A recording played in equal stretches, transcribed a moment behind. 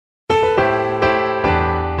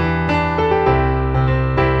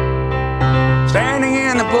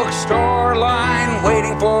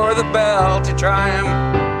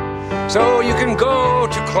time so you can go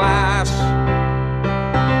to class.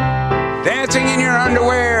 Dancing in your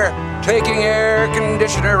underwear, taking air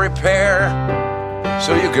conditioner repair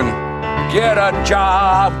so you can get a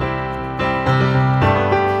job.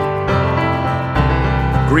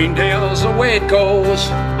 Greendale's the way it goes.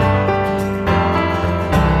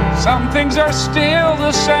 Some things are still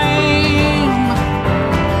the same.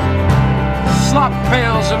 Slop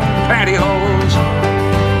pails and pantyhose.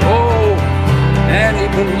 Oh, and he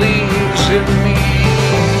believes in me.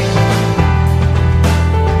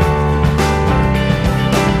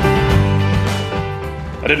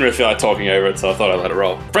 I didn't really feel like talking over it, so I thought I'd let it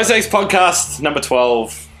roll. Pressex Podcast number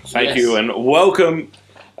 12. Thank you and welcome.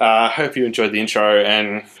 I hope you enjoyed the intro,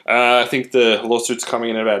 and I think the lawsuit's coming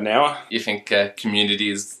in about an hour. You think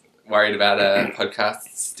community is worried about a podcast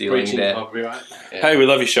stealing their copyright? Yeah. Hey, we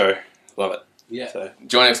love your show. Love it. Yeah. So.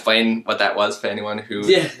 Do you want to explain what that was for anyone who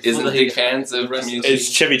isn't big fans of community? It's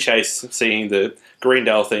Chevy Chase singing the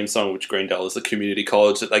Greendale theme song, which Greendale is the community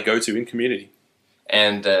college that they go to in community.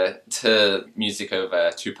 And to music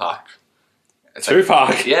of Tupac. Tupac?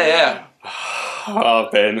 Like, yeah. Oh,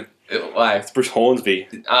 Ben. Why? It's Bruce Hornsby.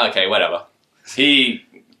 Oh, okay, whatever. He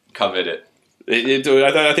covered it.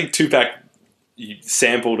 I think Tupac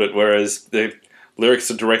sampled it, whereas the lyrics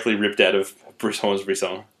are directly ripped out of Bruce Hornsby's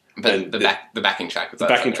song. But the backing track was the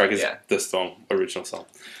backing track is the song, original song.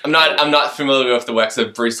 I'm not familiar with the works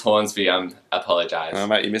of Bruce Hornsby. I apologise.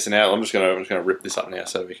 Mate, you're missing out. I'm just gonna rip this up now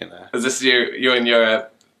so we can. Is this you and your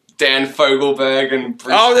Dan Fogelberg and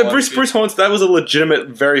Bruce? Oh, Bruce Hornsby. That was a legitimate,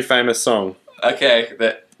 very famous song. Okay,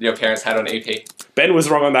 that your parents had on EP. Ben was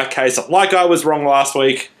wrong on that case, like I was wrong last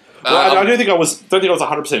week. Well, I don't think I was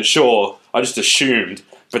 100% sure. I just assumed.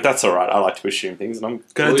 But that's all right. I like to assume things, and I'm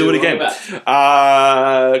going to do it again.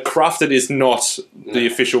 Crafted is not the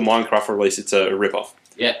official Minecraft release. It's a rip-off.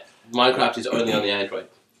 Yeah, Minecraft is only on the Android.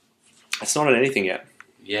 It's not on anything yet.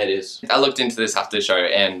 Yeah, it is. I looked into this after the show,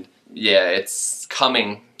 and yeah, it's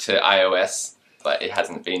coming to iOS, but it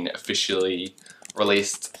hasn't been officially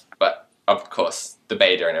released. But of course, the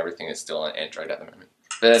beta and everything is still on Android at the moment.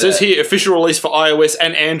 But, it says here, official release for iOS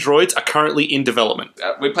and Androids are currently in development.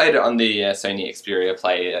 We played it on the Sony Xperia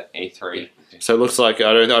Play at E3. So it looks like,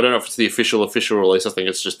 I don't know if it's the official release. I think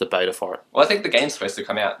it's just the beta for it. Well, I think the game's supposed to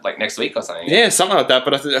come out like next week or something. Yeah, something like that,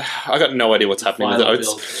 but I got no idea what's happening with it.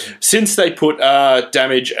 Since they put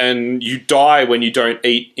damage and you die when you don't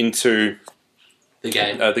eat into the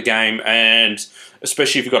game, and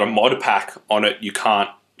especially if you've got a mod pack on it, you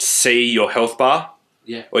can't see your health bar.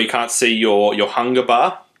 Yeah. Or you can't see your hunger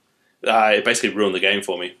bar. It basically ruined the game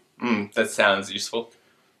for me. That sounds useful.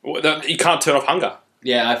 You can't turn off hunger.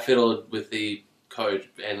 Yeah, I fiddled with the code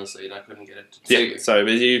endlessly and I couldn't get it.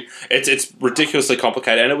 It's ridiculously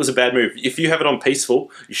complicated, and it was a bad move. If you have it on peaceful,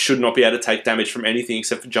 you should not be able to take damage from anything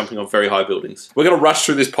except for jumping on very high buildings. We're going to rush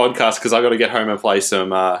through this podcast because I've got to get home and play some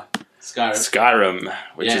Skyrim,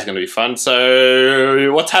 which is going to be fun.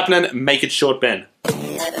 So, what's happening? Make it short, Ben.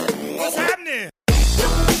 What's happening?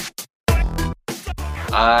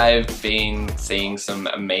 I've been seeing some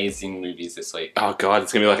amazing movies this week. Oh God,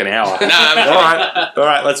 it's gonna be like an hour. No, all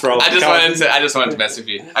right, let's roll. I just wanted to mess with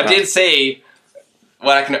you. I did see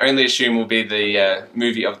what I can only assume will be the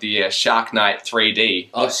movie of the Shark Night 3D.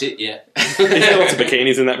 Oh shit, yeah. Is there lots of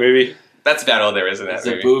bikinis in that movie? That's about all there is in that movie.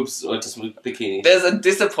 Is there boobs or just bikinis? There's a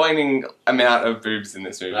disappointing amount of boobs in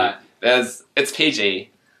this movie. Right. It's PG.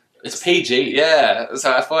 It's PG? Yeah,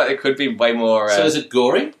 so I thought it could be way more... So is it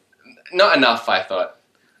gory? Not enough, I thought.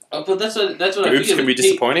 Oh, but that's what I boobs figured. can be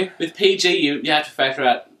disappointing? With PG, you have to factor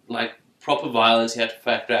out, like, proper violence, you have to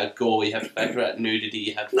factor out gore, you have to factor out nudity,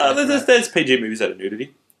 you have to there's PG movies that are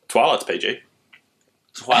nudity. Twilight's PG.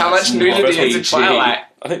 How much nudity is in Twilight?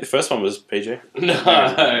 I think the first one was PG.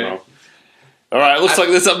 No. All right, it looks like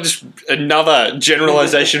there's just another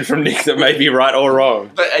generalization from Nick that may be right or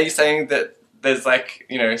wrong. But are you saying that there's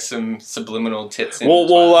some subliminal tits in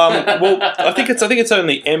well, I think it's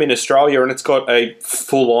only M in Australia, and it's got a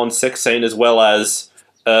full-on sex scene as well as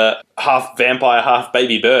half vampire, half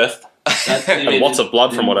baby birth, and lots of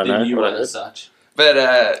blood from what I know. The new one as such.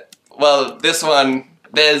 But this one,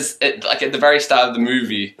 there's at the very start of the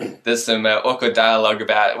movie, there's some awkward dialogue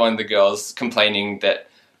about one of the girls complaining that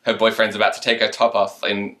her boyfriend's about to take her top off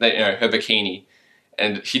in her bikini,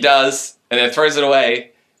 and she does, and then throws it away.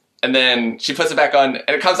 And then she puts it back on, and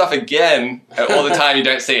it comes off again. All the time, you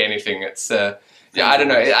don't see anything. It's I don't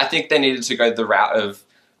know. I think they needed to go the route of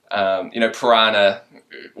Piranha,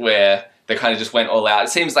 where they kind of just went all out. It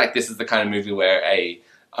seems like this is the kind of movie where a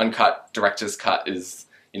uncut director's cut is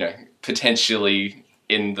potentially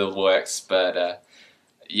in the works. But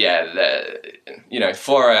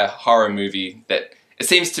for a horror movie, that it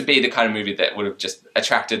seems to be the kind of movie that would have just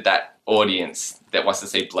attracted that audience that wants to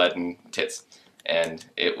see blood and tits. And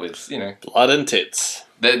it was, Blood and tits.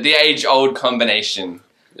 the age-old combination.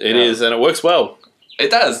 It is, and it works well. It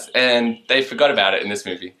does, and they forgot about it in this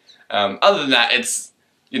movie. Other than that, it's,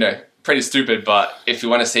 pretty stupid, but if you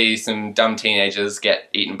want to see some dumb teenagers get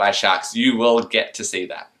eaten by sharks, you will get to see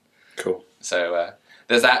that. Cool. So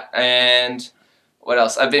there's that, and what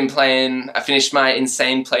else? I finished my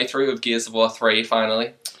insane playthrough of Gears of War 3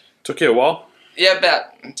 finally. Took you a while? Yeah,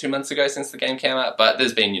 about 2 months ago since the game came out, but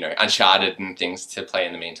there's been, Uncharted and things to play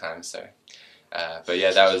in the meantime, so... but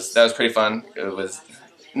yeah, that was pretty fun. It was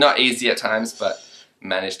not easy at times, but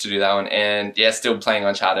managed to do that one. And yeah, still playing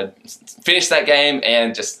Uncharted. Finished that game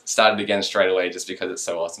and just started again straight away just because it's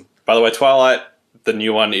so awesome. By the way, Twilight, the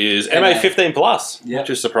new one is MA 15 plus, which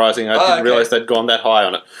is surprising. I didn't realise they'd gone that high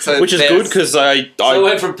on it, which is good because So it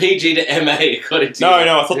went from PG to MA according to No,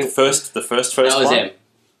 I thought the first that was one. M.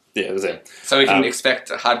 Yeah, it was M. So we can expect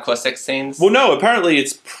hardcore sex scenes? Well, no, apparently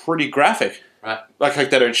it's pretty graphic. Right. Like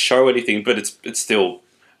they don't show anything, but it's still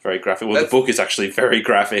very graphic. Well, the book is actually very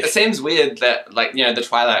graphic. It seems weird that, the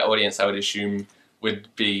Twilight audience, I would assume, would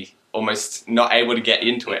be almost not able to get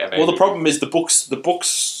into it. Well, the problem is the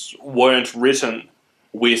books weren't written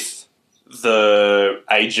with the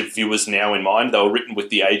age of viewers now in mind. They were written with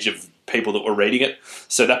the age of people that were reading it.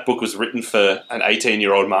 So that book was written for an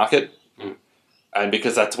 18-year-old market. And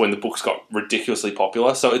because that's when the books got ridiculously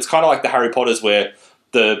popular. So it's kind of like the Harry Potters where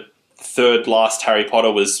the third last Harry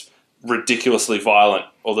Potter was ridiculously violent.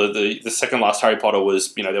 Although the second last Harry Potter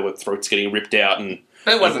was, there were throats getting ripped out and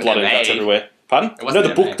wasn't blood and guts everywhere. Pardon? No,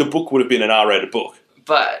 the book would have been an R-rated book.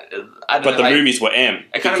 But I don't know, the movies were M.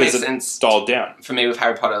 It kind of makes sense. Dialed down. For me with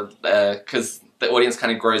Harry Potter, because the audience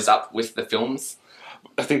kind of grows up with the films.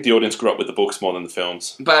 I think the audience grew up with the books more than the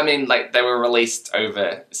films. But I mean, they were released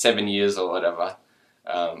over 7 years or whatever.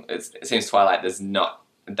 It seems Twilight, there's not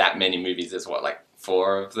that many movies. There's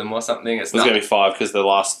 4 of them or something. There's going to be 5 because the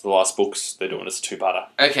last books they're doing is a 2-parter.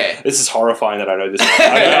 Okay. This is horrifying that I know this.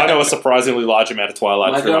 I know a surprisingly large amount of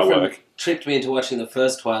Twilight through my work. Tricked me into watching the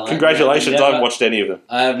first Twilight. Congratulations, I haven't watched any of them.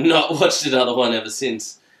 I have not watched another one ever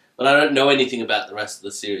since. But I don't know anything about the rest of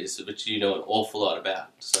the series, which you know an awful lot about.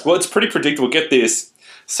 So. Well, it's pretty predictable. Get this.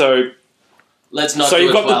 So let's not do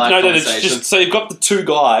a Twilight conversation. So you've got the 2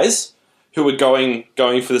 guys who are going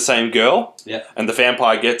for the same girl. Yeah. And the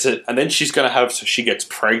vampire gets it, and then she gets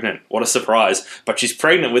pregnant. What a surprise. But she's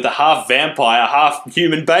pregnant with a half vampire, half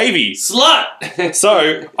human baby. Slut!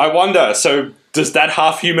 So, I wonder, does that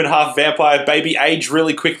half human, half vampire baby age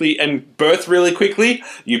really quickly and birth really quickly?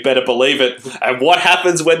 You better believe it. And what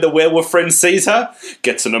happens when the werewolf friend sees her?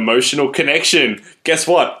 Gets an emotional connection. Guess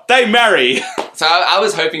what? They marry. So I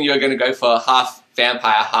was hoping you were going to go for half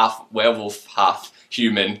vampire, half werewolf, half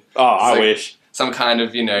human. Oh, I wish. Some kind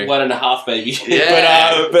of, 1.5 baby.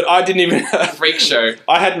 Yeah. But I didn't even... Freak show.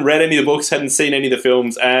 I hadn't read any of the books, hadn't seen any of the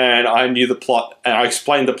films, and I knew the plot, and I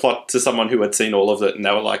explained the plot to someone who had seen all of it, and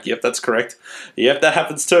they were like, yep, that's correct. Yep, that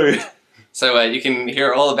happens too. So you can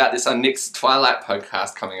hear all about this on Nick's Twilight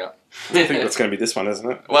podcast coming up. I think that's going to be this one, isn't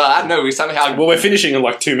it? Well, I don't know, we somehow... Well, we're finishing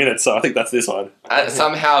in 2 minutes, so I think that's this one.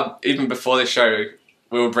 Somehow, even before the show...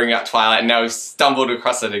 we were bringing up Twilight, and now we've stumbled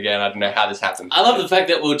across it again. I don't know how this happened. I love the fact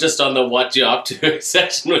that we were just on the what you up to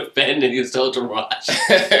section with Ben, and he was told to rush.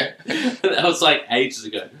 That was ages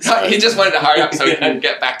ago. He just wanted to hurry up so we can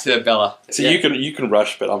get back to Bella. So you can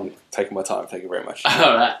rush, but I'm taking my time. Thank you very much.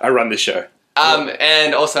 All right. I run this show.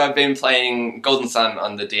 And also I've been playing Golden Sun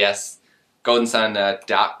on the DS. Golden Sun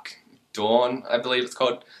Dark Dawn, I believe it's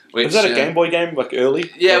called. Was that a Game Boy game,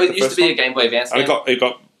 early? Yeah, it used to be a Game Boy Advance game. It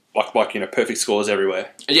got perfect scores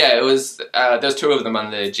everywhere. Yeah, it was. There's 2 of them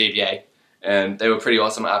on the GBA, and they were pretty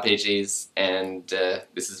awesome RPGs. And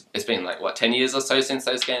it's been 10 years or so since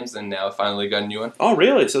those games, and now I finally got a new one. Oh,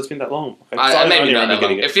 really? So it's been that long? Okay. Maybe not that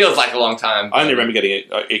long. It feels like a long time. I only remember getting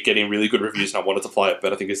it getting really good reviews, and I wanted to play it,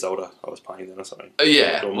 but I think it's Zelda. I was playing then or something.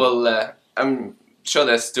 Yeah, well, I'm sure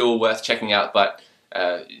they're still worth checking out, but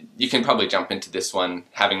you can probably jump into this one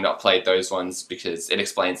having not played those ones because it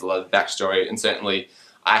explains a lot of the backstory, and certainly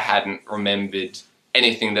I hadn't remembered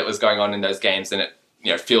anything that was going on in those games, and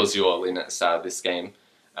it fills you all in at the start of this game.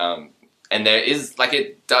 And there is,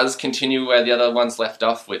 it does continue where the other ones left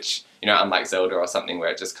off, which, unlike Zelda or something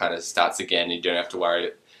where it just kind of starts again, you don't have to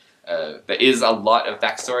worry. There is a lot of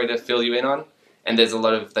backstory to fill you in on, and there's a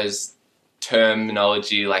lot of those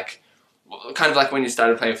terminology, kind of like when you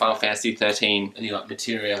started playing Final Fantasy 13. And you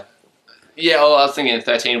materia. Yeah, well, I was thinking in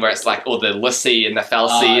 13 where it's like all the Lissy and the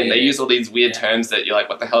Falsy, and they use all these weird terms that you're like,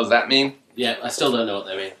 what the hell does that mean? Yeah, I still don't know what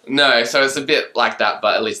they mean. No, so it's a bit like that,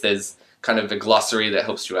 but at least there's kind of a glossary that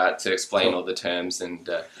helps you out to explain all the terms. And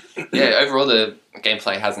yeah, overall the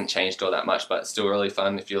gameplay hasn't changed all that much, but it's still really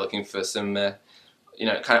fun if you're looking for some, kind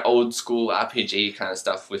of old school RPG kind of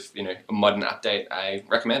stuff with, a modern update. I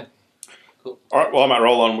recommend. Cool. All right, well, I might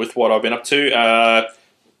roll on with what I've been up to.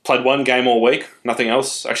 Played one game all week, nothing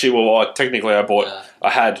else. Actually, I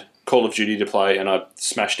had Call of Duty to play, and I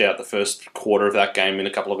smashed out the first quarter of that game in a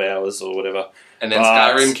couple of hours or whatever. And then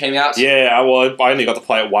Skyrim came out? Yeah, I only got to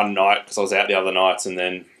play it one night because I was out the other nights, and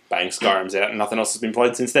then bang, Skyrim's out, and nothing else has been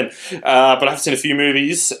played since then. But I've seen a few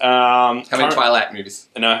movies. How many Twilight movies?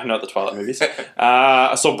 No, not the Twilight movies.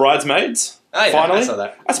 I saw Bridesmaids. Oh yeah, finally. I saw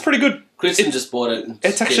that. That's pretty good. Kristen just bought it and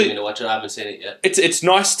it's getting actually me to watch it. I haven't seen it yet. It's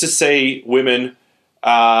nice to see women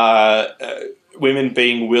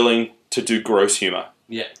being willing to do gross humour.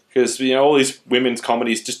 Yeah. Because all these women's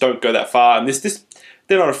comedies just don't go that far, and this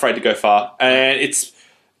they're not afraid to go far, and it's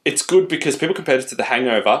good because people compare it to The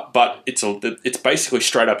Hangover, but it's basically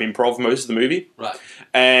straight up improv most of the movie, right?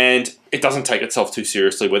 And it doesn't take itself too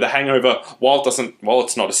seriously. Where The Hangover, while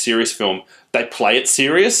it's not a serious film, they play it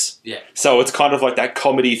serious. Yeah. So it's kind of like that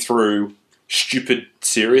comedy through stupid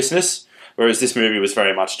seriousness, whereas this movie was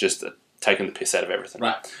very much just taking the piss out of everything.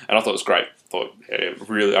 Right. And I thought it was great. I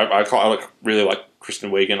really like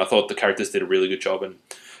Kristen Wiig. I thought the characters did a really good job, and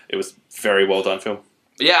it was a very well done film.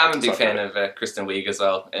 Yeah, I'm a big fan of Kristen Wiig as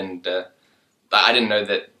well, and I didn't know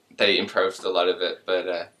that they improved a lot of it,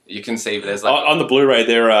 but you can see there's like on the Blu-ray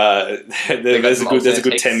there's a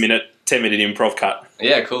good 10-minute improv cut.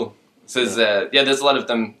 Yeah, cool. So there's a lot of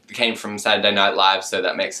them that came from Saturday Night Live, so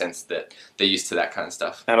that makes sense that they're used to that kind of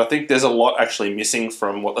stuff. And I think there's a lot actually missing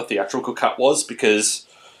from what the theatrical cut was, because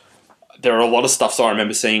there are a lot of stuff I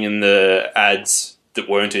remember seeing in the ads that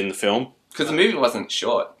weren't in the film. Because the movie wasn't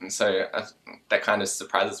short, and so that kind of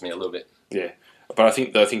surprises me a little bit. Yeah, but I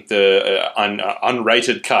think the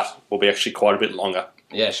unrated cut will be actually quite a bit longer.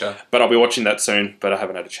 Yeah, sure. But I'll be watching that soon, but I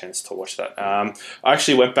haven't had a chance to watch that. I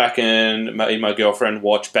actually went back and made my girlfriend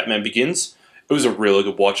watch Batman Begins. It was a really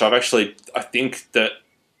good watch. I'm starting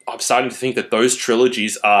to think that those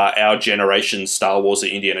trilogies are our generation's Star Wars or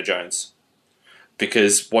Indiana Jones.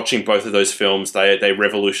 Because watching both of those films, they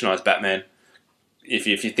revolutionized Batman. If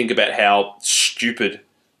you think about how stupid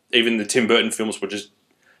even the Tim Burton films were, just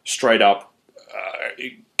straight up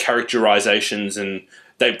characterizations, and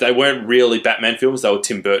they weren't really Batman films, they were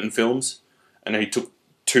Tim Burton films, and he took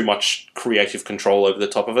too much creative control over the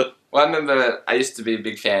top of it. Well, I remember I used to be a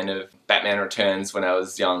big fan of Batman Returns when I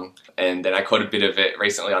was young, and then I caught a bit of it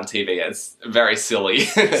recently on TV. It's very silly.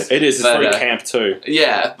 It is. It's very camp too.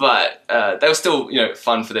 Yeah, but they were still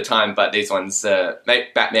fun for the time. But these ones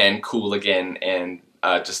make Batman cool again, and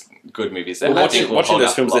just good movies. Watching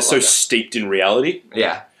those films, they're so steeped in reality.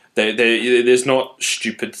 Yeah, there's not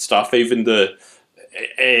stupid stuff. Even the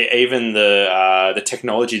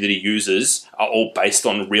technology that he uses are all based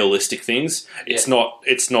on realistic things. Yeah. It's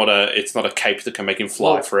not a cape that can make him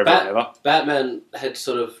fly forever and ever. Batman had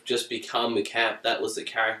sort of just become a camp. That was the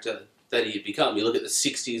character that he had become. You look at the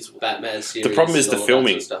 60s Batman series. The problem is the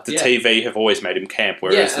filming. The TV have always made him camp,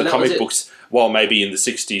 whereas the comic books, while maybe in the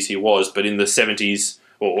 60s he was, but in the 70s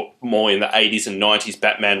or more in the 80s and 90s,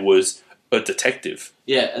 Batman was a detective.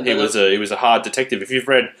 Yeah, and he was a hard detective. If you've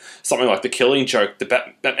read something like The Killing Joke,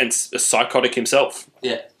 Batman's a psychotic himself.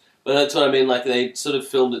 Yeah, but that's what I mean. Like, they sort of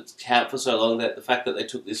filmed it camp for so long that the fact that they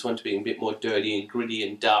took this one to being a bit more dirty and gritty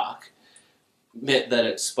and dark meant that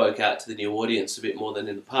it spoke out to the new audience a bit more than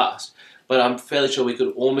in the past. But I'm fairly sure we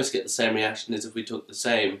could almost get the same reaction as if we took the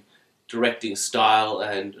same directing style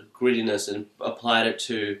and grittiness and applied it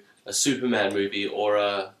to a Superman movie or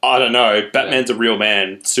a... I don't know. Batman's a real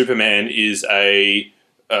man. Superman is a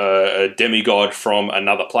demigod from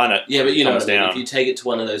another planet. Yeah, but what I mean. If you take it to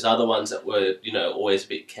one of those other ones that were, always a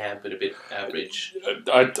bit camp and a bit average.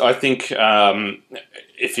 I think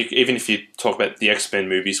if you talk about the X-Men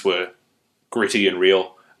movies were gritty and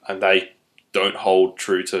real, and they don't hold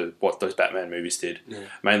true to what those Batman movies did. Yeah.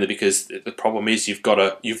 Mainly because the problem is you've got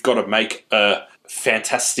to make a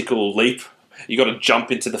fantastical leap. You got to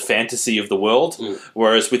jump into the fantasy of the world.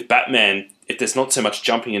 Whereas with Batman, there's not so much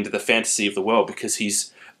jumping into the fantasy of the world because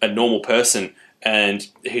he's a normal person and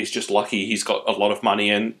he's just lucky he's got a lot of money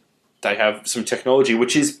and they have some technology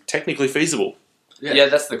which is technically feasible. Yeah,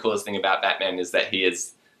 that's the coolest thing about Batman is that he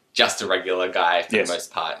is just a regular guy for the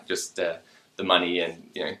most part. Just the money and,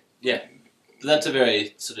 Yeah, that's a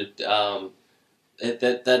very sort of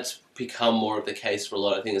That's become more of the case for a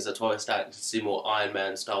lot of things. That's why we're starting to see more Iron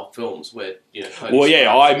Man style films where, Tony Well, yeah,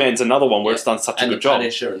 Stark's- Iron Man's another one where it's done such a and good the job.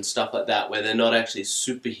 Punisher and stuff like that, where they're not actually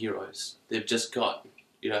superheroes. They've just got,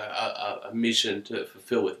 a mission to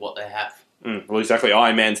fulfill with what they have. Well, exactly.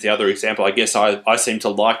 Iron Man's the other example. I guess I seem to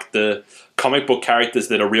like the comic book characters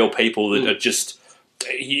that are real people that are just...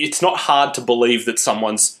 It's not hard to believe that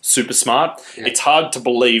someone's super smart. Yeah. It's hard to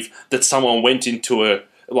believe that someone went into a...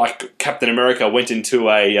 Like Captain America went into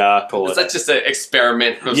a... Is that just an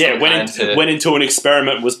experiment? Of Yeah, some went kind into an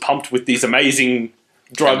experiment, was pumped with these amazing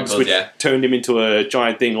drugs Chemicals, which yeah. turned him into a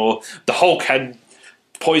giant thing. Or the Hulk had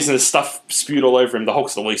poisonous stuff spewed all over him. The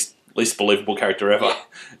Hulk's the least believable character ever. Yeah.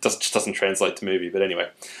 It just doesn't translate to movie. But anyway,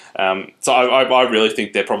 so I really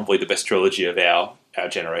think they're probably the best trilogy of our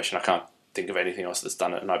generation. I can't think of anything else that's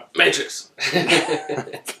done it. And Matrix.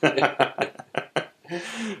 I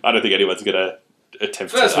don't think anyone's going to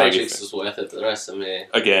attempt First to argue. Matrix was worth it. The rest of them,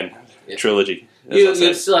 Again, Yeah. trilogy. as I You'd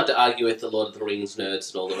said. still have to argue with the Lord of the Rings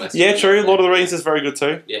nerds and all the rest. Yeah, of them. true. Lord of the Rings is very good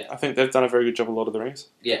too. Yeah. I think they've done a very good job of Lord of the Rings.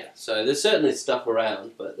 Yeah, so there's certainly stuff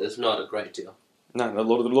around, but there's not a great deal. No, the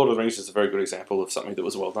Lord of the Rings is a very good example of something that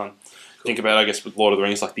was well done. Think about, I guess, with Lord of the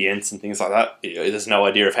Rings, like the Ents and things like that. There's no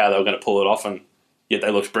idea of how they were going to pull it off, and yet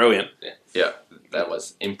they looked brilliant. Yeah, that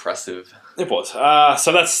was impressive. It was.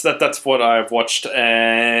 So that's what I've watched,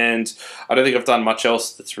 and I don't think I've done much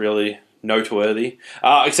else that's really noteworthy,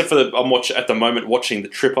 except for I'm at the moment watching The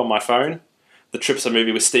Trip on my phone. The Trip's a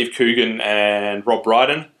movie with Steve Coogan and Rob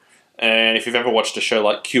Brydon, and if you've ever watched a show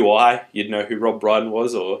like QI, you'd know who Rob Brydon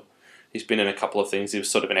was, or he's been in a couple of things. He was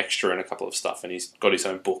sort of an extra in a couple of stuff, and he's got his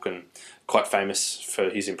own book and quite famous for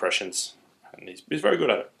his impressions, and he's very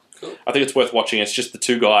good at it. Cool. I think it's worth watching. It's just the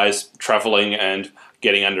two guys travelling and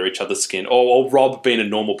getting under each other's skin, or Rob being a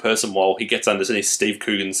normal person while he gets under Steve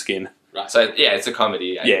Coogan's skin. Right. So yeah, it's a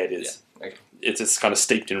comedy. Yeah, it is. Yeah. Okay. It's kind of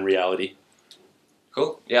steeped in reality.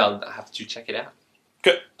 Cool. Yeah, I'll have to check it out.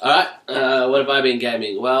 Good. Alright, what have I been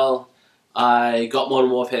gaming? Well, I got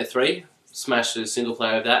Modern Warfare 3, smashed through the single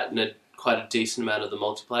player of that, and quite a decent amount of the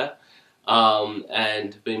multiplayer.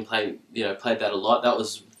 And been played that a lot. That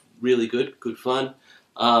was really good fun.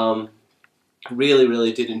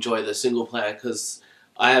 Really did enjoy the single player because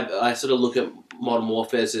I sort of look at Modern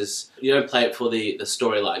Warfare as you don't play it for the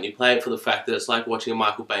storyline. You play it for the fact that it's like watching a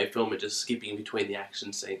Michael Bay film and just skipping between the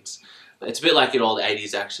action scenes. It's a bit like in old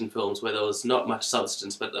 80s action films where there was not much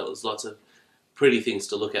substance, but there was lots of pretty things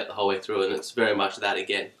to look at the whole way through, and it's very much that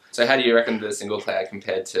again. So how do you reckon the single player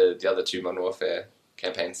compared to the other two Modern Warfare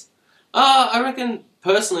campaigns? I reckon,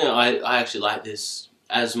 personally, I actually like this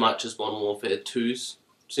as much as Modern Warfare 2's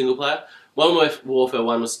single player. Modern Warfare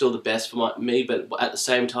 1 was still the best for me, but at the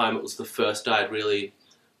same time, it was the first I'd really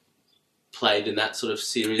played in that sort of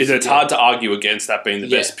series. It's hard to argue against that being the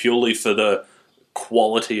Yeah. best purely for the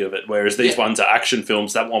quality of it, whereas these Yeah. ones are action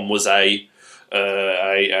films. That one was a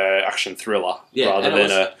action thriller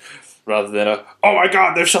rather than a oh my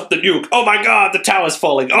god, they've shot the nuke, oh my god, the tower's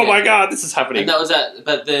falling, oh Yeah. my god, this is happening. And that was that.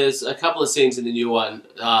 But there's a couple of scenes in the new one,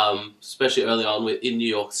 especially early on in New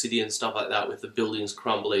York City and stuff like that, with the buildings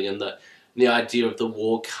crumbling and the idea of the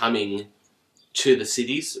war coming to the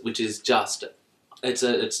cities, which is just it's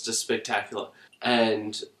just spectacular.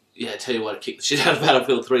 And yeah, I tell you what, it kicked the shit out of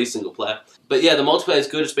Battlefield 3 single player. But yeah, the multiplayer is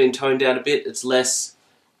good. It's been toned down a bit. It's less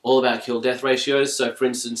all about kill-death ratios. So, for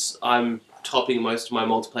instance, I'm topping most of my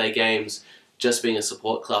multiplayer games just being a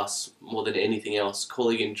support class more than anything else,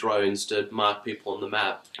 calling in drones to mark people on the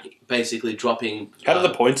map, basically dropping... How do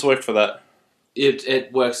the points work for that?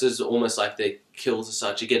 It works as almost like their kills as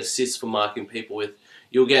such. You get assists for marking people with...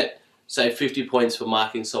 You'll get, say, 50 points for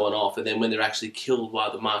marking someone off, and then when they're actually killed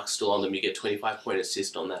while the mark's still on them, you get 25-point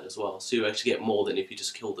assist on that as well. So you actually get more than if you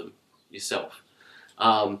just kill them yourself.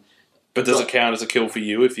 But does it count as a kill for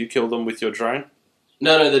you if you kill them with your drone?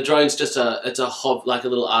 No, the drone's just a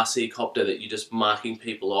little RC copter that you're just marking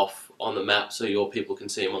people off on the map so your people can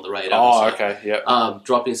see them on the radar. Oh, So, okay, yeah.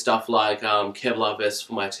 dropping stuff like Kevlar vests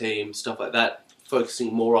for my team, stuff like that,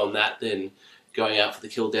 focusing more on that than going out for the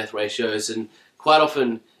kill-death ratios. And quite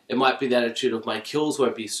often, it might be the attitude of my kills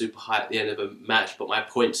won't be super high at the end of a match, but my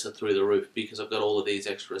points are through the roof because I've got all of these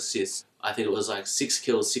extra assists. I think it was like 6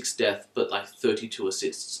 kills, 6 death, but like 32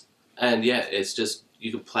 assists. And yeah, it's just, you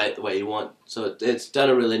can play it the way you want. So it's done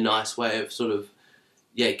a really nice way of sort of,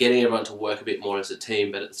 getting everyone to work a bit more as a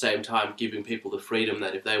team, but at the same time giving people the freedom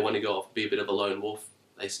that if they want to go off and be a bit of a lone wolf,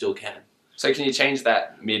 they still can. So can you change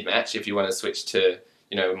that mid-match if you want to switch to,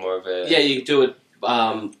 more of a... Yeah, you can do it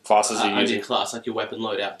Classes you're under using. your class, like your weapon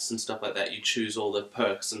loadouts and stuff like that. You choose all the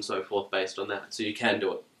perks and so forth based on that. So you can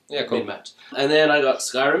do it Yeah, cool. mid-match. And then I got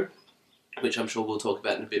Skyrim, which I'm sure we'll talk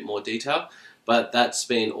about in a bit more detail. But that's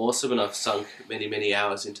been awesome, and I've sunk many, many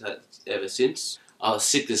hours into that ever since. I was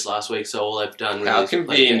sick this last week, so all I've done really How is play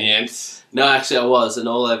convenient. games. No, actually I was, and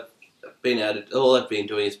all I've been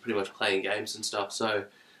doing is pretty much playing games and stuff. So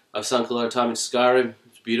I've sunk a lot of time into Skyrim.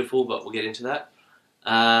 It's beautiful, but we'll get into that.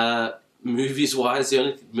 Movies-wise, the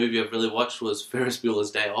only movie I've really watched was Ferris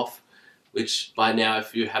Bueller's Day Off, which by now,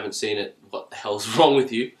 if you haven't seen it, what the hell's wrong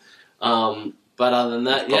with you? But other than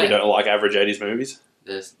that, Probably don't like average 80s movies.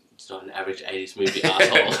 It's not an average 80s movie,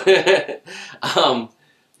 asshole.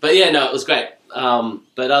 But yeah, no, it was great.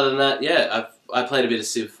 But other than that, I played a bit of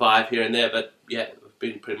Civ 5 here and there, but yeah, I've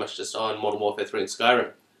been pretty much just on Modern Warfare 3 and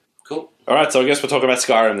Skyrim. Cool. Alright, so I guess we'll talk about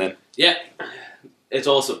Skyrim then. Yeah, it's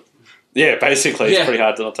awesome. Yeah, basically, it's pretty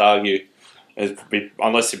hard to not argue.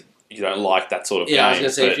 Unless you don't like that sort of game. Yeah, I was going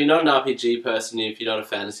to say, if you're not an RPG person, if you're not a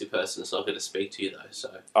fantasy person, it's not going to speak to you, though.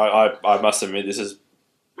 So I must admit, this is...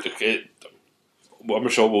 I'm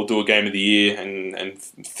sure we'll do a Game of the Year and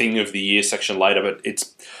Thing of the Year section later, but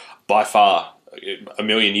it's by far a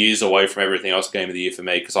million years away from everything else Game of the Year for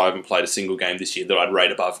me, because I haven't played a single game this year that I'd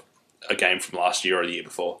rate above a game from last year or the year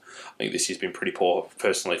before. I think this year's been pretty poor,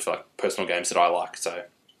 personally, for like personal games that I like. So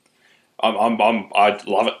I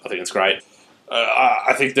love it. I think it's great.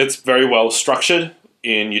 I think that's very well structured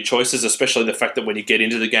in your choices, especially the fact that when you get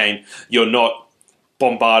into the game, you're not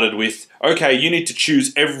bombarded with, okay, you need to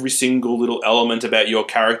choose every single little element about your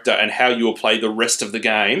character and how you will play the rest of the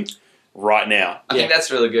game right now. I think that's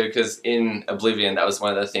really good, because in Oblivion, that was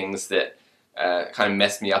one of the things that kind of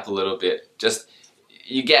messed me up a little bit. Just,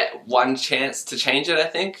 you get one chance to change it, I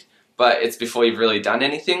think, but it's before you've really done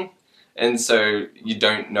anything, and so you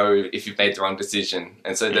don't know if you've made the wrong decision.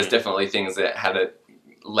 And so there's definitely things that had to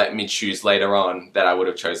let me choose later on that I would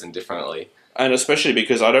have chosen differently. And especially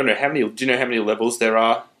because I don't know do you know how many levels there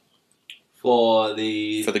are for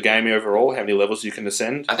the game overall? How many levels you can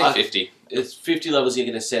ascend? I think 50. It's 50 levels you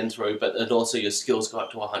can ascend through, but then also your skills go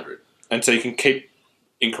up to 100. And so you can keep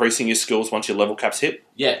increasing your skills once your level cap's hit?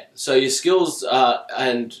 Yeah, so your skills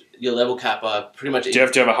and your level cap are pretty much... Do you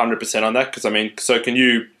have to have 100% on that? Because, I mean, so can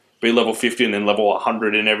you be level 50 and then level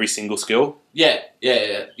 100 in every single skill? Yeah.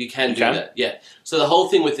 You can do that, yeah. So the whole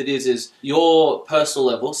thing with it is your personal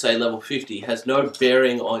level, say level 50, has no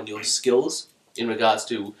bearing on your skills in regards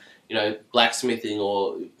to, blacksmithing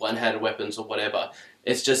or one-handed weapons or whatever.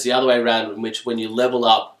 It's just the other way around, in which when you level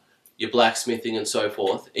up your blacksmithing and so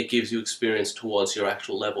forth, it gives you experience towards your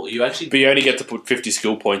actual level. But you only get to put 50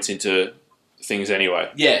 skill points into things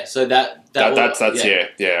anyway. Yeah, so that's okay,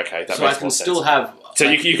 that so makes more sense. I can still have... So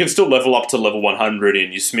you can still level up to level 100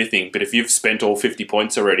 in your smithing, but if you've spent all 50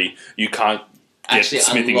 points already, you can't get actually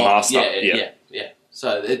smithing unlock, master. Yeah.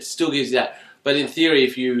 So it still gives you that. But in theory,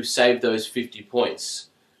 if you save those 50 points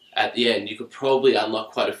at the end, you could probably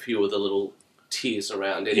unlock quite a few of the little tiers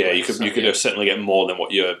around. Anyway. Yeah, you could certainly get more than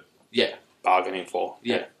what you're bargaining for.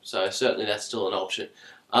 Yeah, so certainly that's still an option.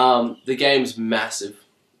 The game's massive.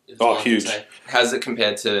 Huge. How's it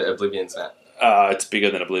compared to Oblivion's map? It's bigger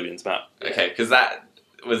than Oblivion's map. Okay, because that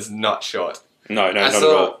was not short. No, not at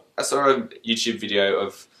all. I saw a YouTube video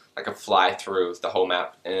of like a fly through of the whole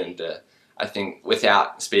map, and I think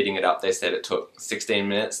without speeding it up, they said it took 16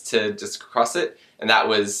 minutes to just cross it, and that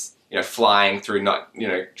was flying through, not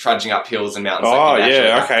trudging up hills and mountains. Oh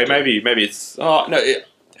yeah, okay, maybe it's. Oh no,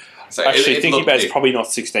 so actually it thinking about big. it's probably not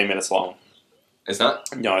 16 minutes long. It's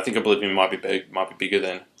not. No, I think Oblivion might be big, might be bigger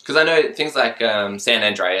than. Because I know things like San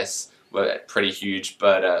Andreas were pretty huge,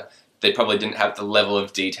 but they probably didn't have the level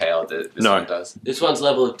of detail that this one does. This one's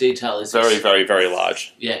level of detail is very, very, very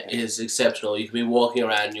large. Yeah, it is exceptional. You can be walking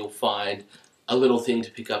around and you'll find a little thing to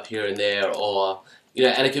pick up here and there, or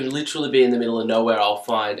and it can literally be in the middle of nowhere. I'll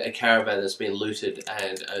find a caravan that's been looted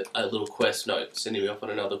and a little quest note sending me off on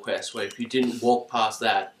another quest. Where if you didn't walk past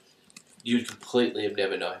that, you'd completely have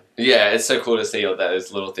never known. Yeah, it's so cool to see all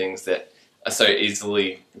those little things that are so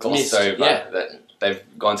easily glossed over that they've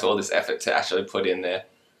gone to all this effort to actually put in there.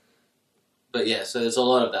 But yeah, so there's a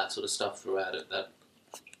lot of that sort of stuff throughout it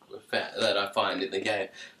that I find in the game.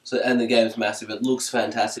 So and the game's massive. It looks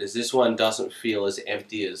fantastic. This one doesn't feel as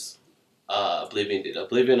empty as Oblivion did.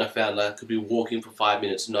 Oblivion, I found I could be walking for 5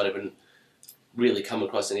 minutes and not even really come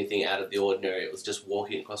across anything out of the ordinary. It was just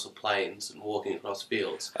walking across the plains and walking across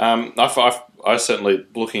fields. I certainly,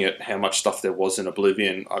 looking at how much stuff there was in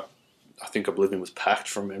Oblivion, I think Oblivion was packed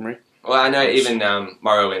from memory. Well, I know even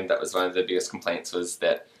Morrowind, that was one of the biggest complaints, was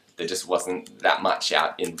that there just wasn't that much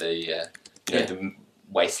out in the the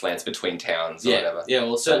wastelands between towns or whatever. Yeah,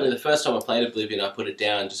 well, certainly the first time I played Oblivion, I put it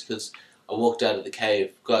down just because I walked out of the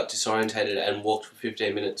cave, got disorientated, and walked for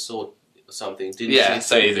 15 minutes or something. So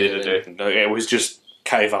easy to do. No, it was just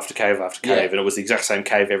cave after cave after cave, and it was the exact same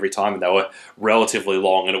cave every time, and they were relatively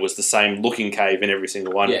long, and it was the same looking cave in every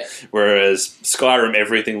single one. Yeah. Whereas Skyrim,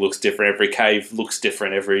 everything looks different. Every cave looks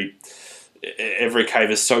different. Every cave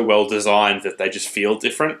is so well designed that they just feel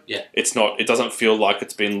different. Yeah. It doesn't feel like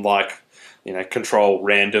it's been like, control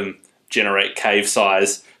random, generate cave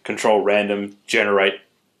size, control random, generate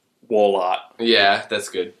wall art. Yeah, that's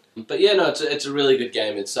good. But yeah, no, it's a really good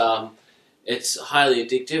game. It's highly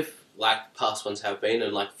addictive, like past ones have been,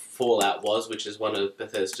 and like Fallout was, which is one of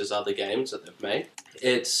Bethesda's other games that they've made.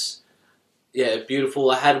 It's beautiful.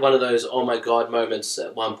 I had one of those oh my god moments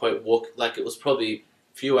at one point. It was probably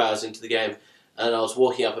a few hours into the game, and I was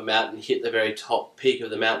walking up a mountain, hit the very top peak of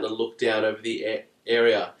the mountain, and looked down over the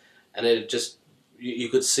area, and it just you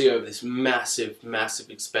could see over this massive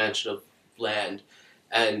expansion of land,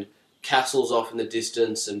 and castles off in the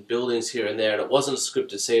distance and buildings here and there, and it wasn't a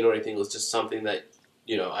scripted scene or anything. It was just something that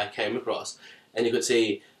I came across, and you could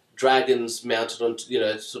see dragons mounted on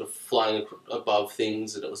sort of flying above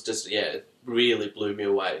things, and it was just it really blew me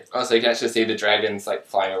away. Oh, so you can actually see the dragons like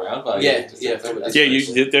flying around.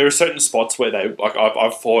 There are certain spots where they like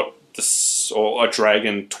I've fought a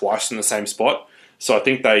dragon twice in the same spot. So I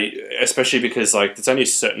think especially because like there's only a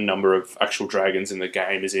certain number of actual dragons in the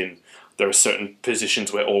game, there are certain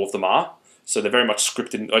positions where all of them are. So they're very much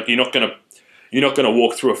scripted. Like you're not gonna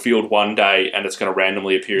walk through a field one day and it's gonna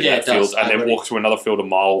randomly appear in that field, and then walk through another field a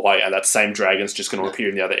mile away, and that same dragon's just gonna appear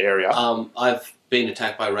in the other area. I've been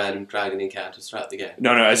attacked by random dragon encounters throughout the game.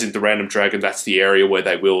 No, as in the random dragon, that's the area where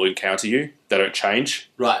they will encounter you. They don't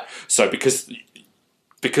change. Right. So because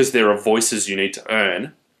there are voices you need to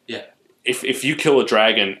earn. Yeah. If you kill a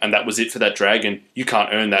dragon and that was it for that dragon, you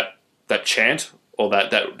can't earn that chant or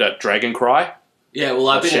that dragon cry. Yeah, well,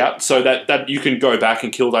 I've been shout, so that you can go back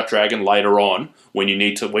and kill that dragon later on when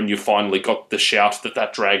you finally got the shout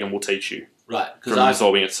that dragon will teach you. Right, because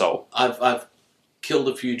absorbing its soul. I've killed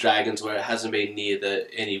a few dragons where it hasn't been near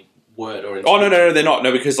any word or. Oh no, they're not.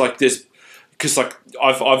 No, because I've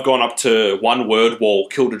gone up to one word wall,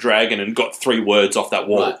 killed a dragon, and got 3 words off that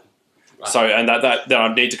wall. Right. So and then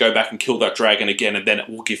I need to go back and kill that dragon again, and then it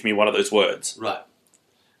will give me one of those words. Right.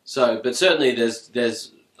 So, but certainly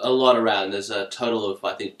there's a lot around. There's a total of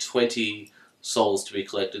I think 20 souls to be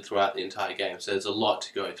collected throughout the entire game. So there's a lot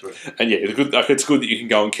to go through. And it's good that you can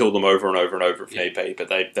go and kill them over and over and over if need be. But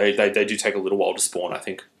they do take a little while to spawn, I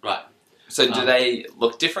think. Right. So do they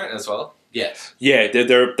look different as well? Yes. Yeah,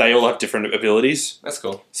 they all have different abilities. That's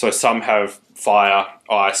cool. So some have fire,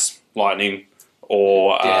 ice, lightning,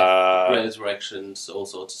 or resurrections, all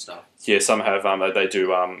sorts of stuff. Yeah, some have they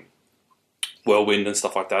do whirlwind and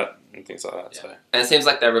stuff like that and things like that. Yeah. So. And it seems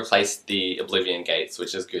like they replaced the Oblivion gates,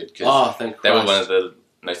 which is good because they were one of the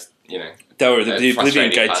most They were the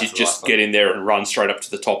Oblivion gates. You just get in there and run straight up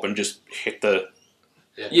to the top and just hit the.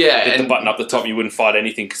 Hit the button up the top. You wouldn't fight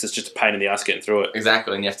anything because it's just a pain in the ass getting through it.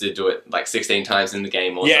 Exactly, and you have to do it like 16 times in the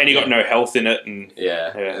game. Or and you got no health in it,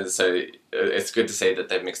 and so it's good to see that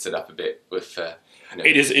they've mixed it up a bit with.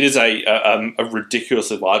 It is a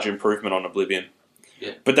ridiculously large improvement on Oblivion.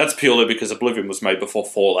 Yeah, but that's purely because Oblivion was made before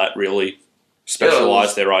Fallout really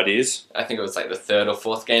specialised their ideas. I think it was like the 3rd or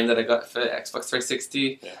 4th game that I got for Xbox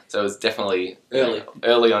 360. Yeah. So it was definitely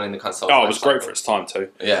early on in the console. Oh, it was great for its time too.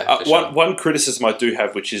 Yeah. One criticism I do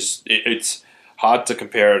have, which is it's hard to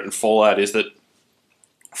compare it in Fallout, is that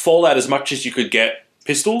Fallout, as much as you could get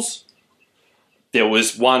pistols, there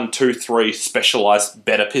was 1, 2, 3 specialised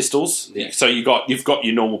better pistols. Yeah. So you've got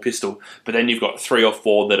your normal pistol, but then you've got 3 or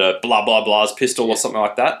 4 that are blah blah blah's pistol or something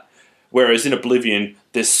like that. Whereas in Oblivion,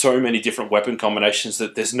 there's so many different weapon combinations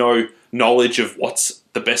that there's no knowledge of what's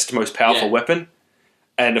the best, most powerful weapon.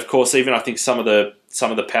 And of course, even I think some of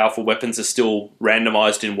the powerful weapons are still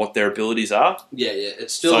randomized in what their abilities are. Yeah.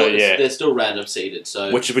 It's still they're still random seeded.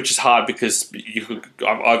 So which is hard because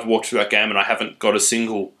I've walked through that game and I haven't got a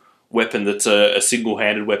single weapon that's a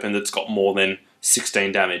single-handed weapon that's got more than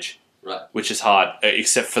 16 damage. Right. Which is hard,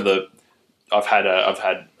 except for I've had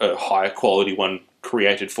a higher quality one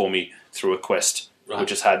created for me through a quest,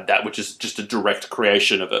 which is just a direct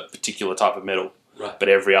creation of a particular type of metal. Right. But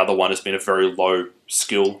every other one has been a very low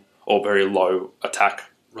skill or very low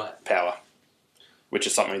attack power, which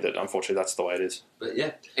is something that unfortunately that's the way it is. But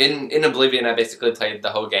yeah, in Oblivion, I basically played the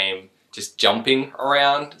whole game just jumping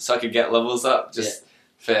around so I could get levels up,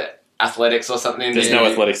 for athletics or something. There's no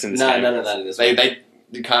athletics in this game. None of that in this game.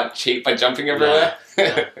 You can't cheat by jumping everywhere.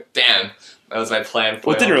 No. Damn. That was my plan for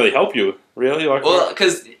Well, it didn't really help you, really.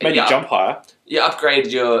 Because made you jump higher. You upgrade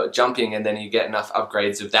your jumping, and then you get enough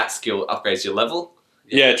upgrades of that skill upgrades your level.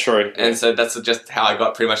 Yeah, true. And so that's just how I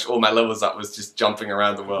got pretty much all my levels up, was just jumping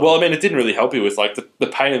around the world. Well, I mean, it didn't really help you with, like, the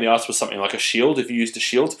pain in the ass was something like a shield, if you used a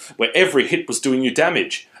shield, where every hit was doing you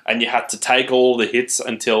damage, and you had to take all the hits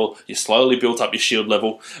until you slowly built up your shield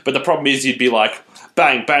level. But the problem is you'd be like,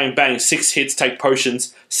 bang, bang, bang, 6 hits, take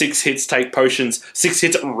potions, 6 hits, take potions, 6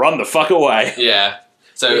 hits, run the fuck away. Yeah.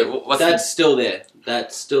 So that's still there.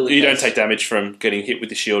 That's still the You case. don't take damage from getting hit with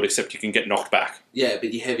the shield, except you can get knocked back. Yeah,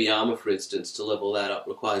 but your heavy armor, for instance, to level that up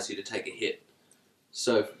requires you to take a hit.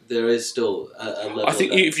 So there is still a level. I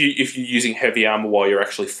think if you're using heavy armor while you're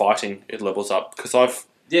actually fighting, it levels up, because I've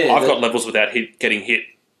got levels without getting hit.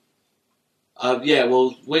 Yeah,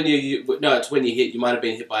 well, it's when you hit. You might have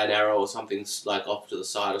been hit by an arrow or something like off to the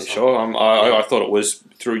side or something. Sure, I thought it was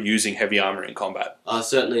through using heavy armor in combat.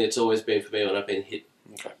 Certainly, it's always been for me when I've been hit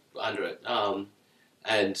under it.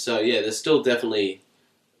 And so, yeah, there's still definitely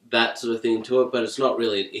that sort of thing to it, but it's not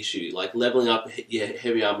really an issue. Like, leveling up your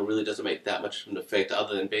heavy armor really doesn't make that much of an effect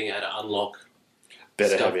other than being able to unlock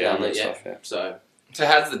better stuff heavy down armor there. and stuff, yeah. So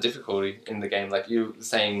how's the difficulty in the game? Like you were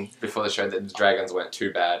saying before the show that the dragons weren't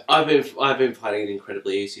too bad. I've been finding it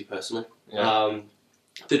incredibly easy, personally. Yeah.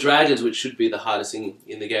 The dragons, which should be the hardest thing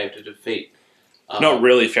in the game to defeat. Not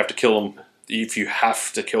really if you have to kill them. If you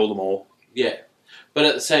have to kill them all. Yeah. But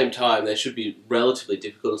at the same time, they should be relatively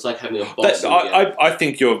difficult. It's like having a boss. I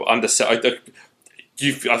think you're I think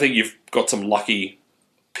you've got some lucky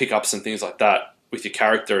pickups and things like that with your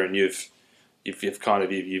character, and you've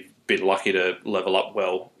been lucky to level up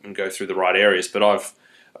well and go through the right areas. But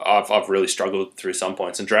I've really struggled through some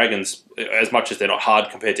points. And dragons, as much as they're not hard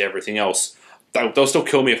compared to everything else, they'll still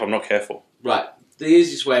kill me if I'm not careful. Right. The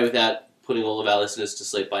easiest way, without putting all of our listeners to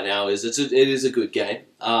sleep by now, is it is a good game.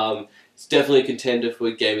 It's definitely a contender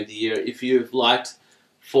for Game of the Year. If you've liked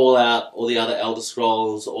Fallout or the other Elder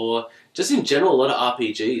Scrolls, or just in general a lot of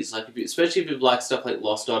RPGs, like especially if you've liked stuff like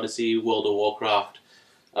Lost Odyssey, World of Warcraft.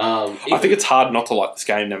 I think it's hard not to like this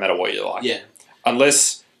game no matter what you like. Yeah.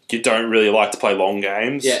 Unless you don't really like to play long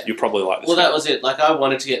games, you'll probably like this game. That was it. Like, I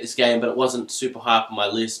wanted to get this game, but it wasn't super high up on my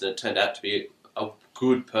list, and it turned out to be a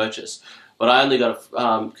good purchase. But I only got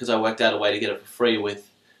it because I worked out a way to get it for free with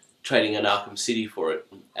trading an Arkham City for it.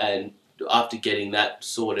 And after getting that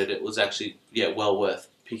sorted, it was actually well worth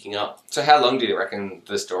picking up. So how long do you reckon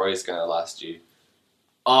the story is going to last you?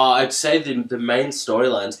 I'd say the main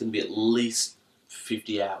storyline is going to be at least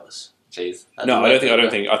 50 hours. Jeez. No, I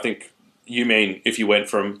don't think you mean if you went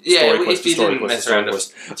from story quest to story quest to story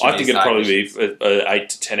quest. I think it'd probably be an 8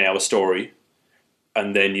 to 10 hour story,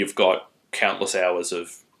 and then you've got countless hours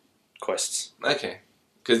of quests. Okay.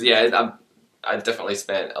 Because, I definitely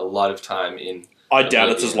spent a lot of time in I doubt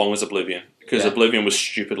it's as long as Oblivion, because Oblivion was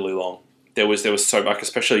stupidly long. There was so like,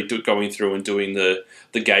 especially going through and doing the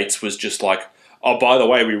gates was just like, oh, by the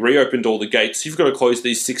way, we reopened all the gates. You've got to close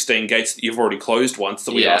these 16 gates that you've already closed once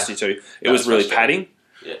that we asked you to. It was really padding.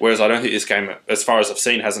 Yeah. Whereas I don't think this game, as far as I've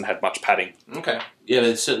seen, hasn't had much padding. Okay. Yeah, but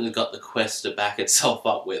it's certainly got the quests to back itself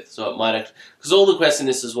up with. So it might actually... Because all the quests in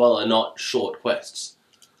this as well are not short quests.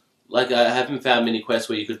 Like, I haven't found many quests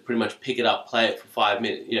where you could pretty much pick it up, play it for 5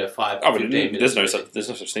 minutes, 15 minutes. There's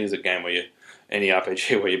no such thing as a game where any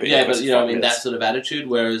RPG where you beat but that sort of attitude.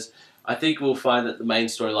 Whereas I think we'll find that the main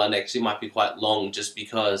storyline actually might be quite long, just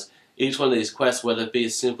because each one of these quests, whether it be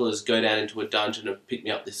as simple as go down into a dungeon and pick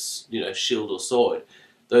me up this, shield or sword,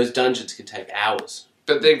 those dungeons can take hours.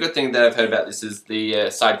 But the good thing that I've heard about this is the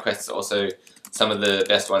side quests are also some of the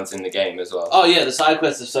best ones in the game as well. Oh yeah, the side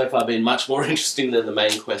quests have so far been much more interesting than the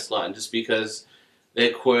main quest line, just because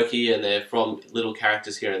they're quirky and they're from little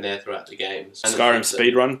characters here and there throughout the game. Skyrim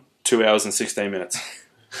speedrun, 2 hours and 16 minutes.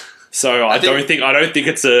 So I don't think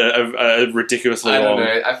it's a ridiculously long.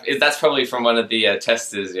 I don't know. That's probably from one of the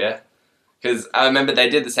testers, yeah. Because I remember they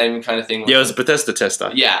did the same kind of thing. It was a Bethesda tester.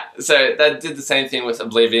 Yeah, so they did the same thing with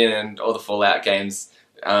Oblivion and all the Fallout games.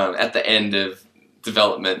 At the end of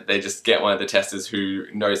development, they just get one of the testers who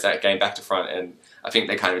knows that game back to front, and I think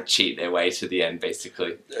they kind of cheat their way to the end,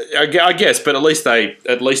 basically. I guess, but at least I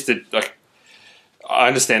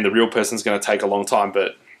understand the real person's going to take a long time,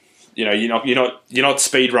 but you're not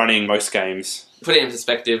speed running most games. Put it in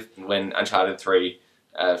perspective, when Uncharted 3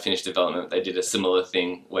 finished development, they did a similar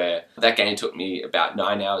thing where that game took me about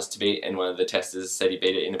 9 hours to beat, and one of the testers said he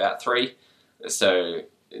beat it in about 3. So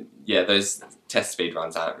yeah, those test speed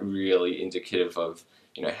runs aren't really indicative of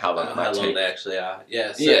how long it might take. How long they actually are.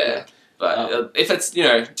 Yeah. Yeah, but if it's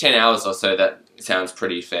 10 hours or so, that sounds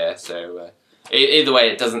pretty fair. So either way,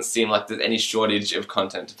 it doesn't seem like there's any shortage of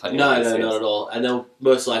content to play. No, not at all. And there'll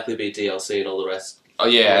most likely be DLC and all the rest. Oh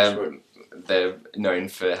yeah, they're known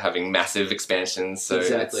for having massive expansions. So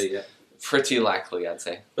exactly. Pretty likely, I'd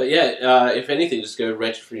say. But yeah, if anything, just go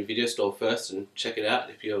rent it from your video store first and check it out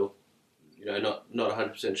if you're, not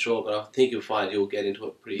 100% sure. But I think you'll find you'll get into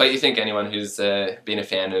it pretty. But you think anyone who's been a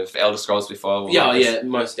fan of Elder Scrolls before? Will Yeah,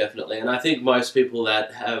 most definitely. And I think most people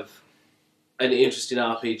that have an interest in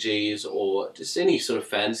RPGs or just any sort of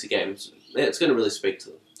fantasy games, it's going to really speak to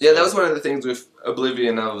them. Yeah, that was one of the things with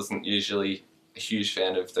Oblivion. I wasn't usually a huge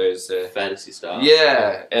fan of those fantasy stuff.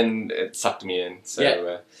 Yeah, and it sucked me in.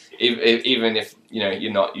 So even if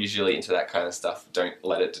you're not usually into that kind of stuff, don't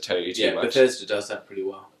let it deter you too much. Bethesda does that pretty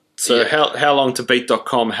well. So how long to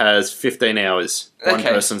beat.com has 15 hours. One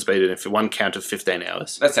person's beat it in one count of 15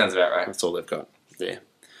 hours. That sounds about right. That's all they've got. Yeah.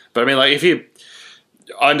 But I mean, like,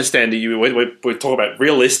 I understand that we're talking about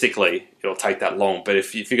realistically, it'll take that long. But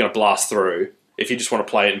if you're going to blast through, if you just want to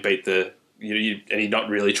play it and beat and you're not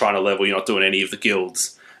really trying to level, you're not doing any of the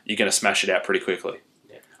guilds, you're going to smash it out pretty quickly.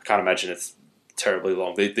 Yeah. I can't imagine it's terribly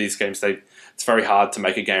long. These games, it's very hard to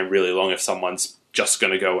make a game really long if someone's just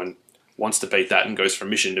going to go and wants to beat that and goes from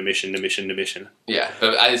mission to mission to mission to mission. Yeah,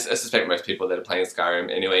 but I suspect most people that are playing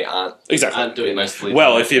Skyrim anyway aren't doing mostly.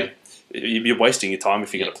 Well, if you're wasting your time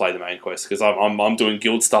if you're going to play the main quest, because I'm doing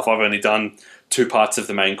guild stuff. I've only done 2 parts of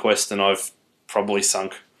the main quest, and I've probably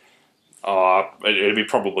sunk. It'd be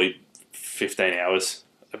probably 15 hours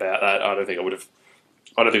about that. I don't think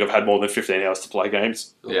I've had more than 15 hours to play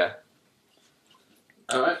games. Yeah.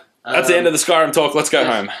 All right. That's the end of the Skyrim talk. Let's go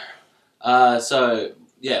home.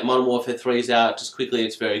 Modern Warfare 3 is out. Just quickly,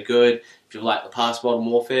 it's very good. If you like the past Modern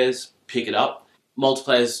Warfares, pick it up.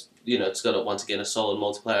 Multiplayer's, it's got once again a solid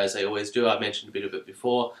multiplayer as they always do. I mentioned a bit of it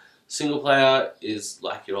before. Single player is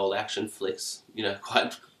like your old action flicks,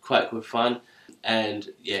 quite good fun. And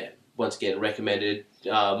once again, recommended.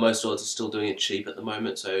 Most stores are still doing it cheap at the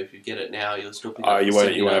moment, so if you get it now, you'll still pick it up. You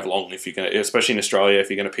won't have long if you're going to, especially in Australia, if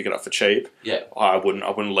you're going to pick it up for cheap. Yeah, I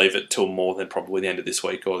wouldn't leave it till more than probably the end of this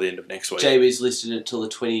week or the end of next week. JB's listed it till the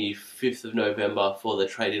 25th of November for the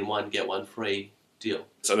trade-in one get one free deal.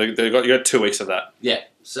 So you got 2 weeks of that. Yeah,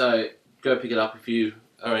 so go pick it up if you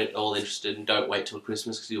are at all interested, and don't wait till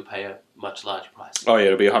Christmas because you'll pay a much larger price. Oh yeah,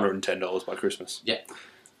 it'll be $110 by Christmas. Yeah.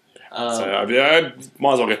 So I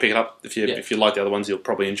might as well go pick it up. If you like the other ones, you'll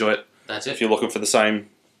probably enjoy it. That's it. If you're looking for the same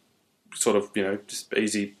sort of, just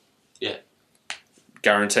easy,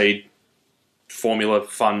 guaranteed formula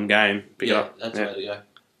fun game, pick it up. That's the way to go.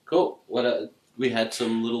 Cool. We had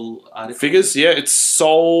some little articles. Figures, it's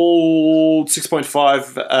sold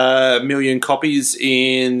 6.5 million copies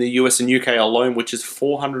in the US and UK alone, which is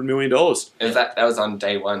 $400 million. Is that was on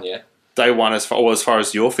day one, yeah? Day one as far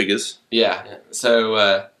as your figures. Yeah.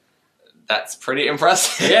 So that's pretty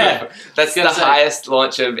impressive. Yeah. That's the highest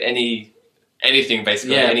launch of anything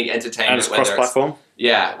basically, any entertainment. And it's cross-platform.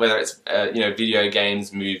 Yeah, whether it's video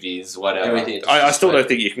games, movies, whatever. Everything. I still don't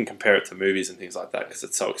think you can compare it to movies and things like that because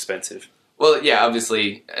it's so expensive. Well, yeah,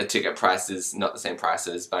 obviously a ticket price is not the same price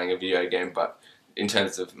as buying a video game, but in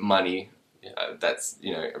terms of money, that's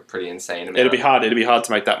a pretty insane amount. It'd be hard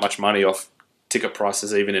to make that much money off ticket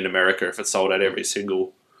prices even in America if it's sold at every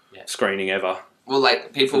single screening ever. Well,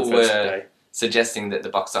 like people were suggesting that the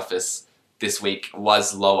box office this week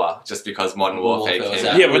was lower just because Modern Warfare came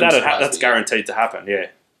out. Yeah, but that's guaranteed to happen. Yeah.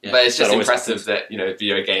 But it's just impressive that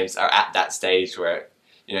video games are at that stage where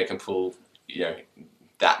it can pull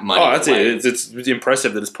that money. Oh, that's it. It's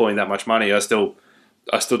impressive that it's pulling that much money. I still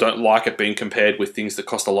don't like it being compared with things that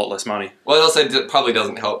cost a lot less money. Well, it also probably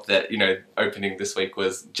doesn't help that, opening this week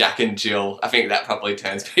was Jack and Jill. I think that probably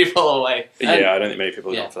turns people away. I don't think many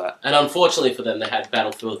people are going for that. And unfortunately for them, they had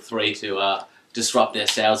Battlefield 3 to disrupt their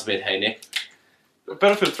sales a bit, hey, Nick?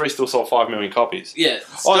 Battlefield 3 still sold 5 million copies. Yeah.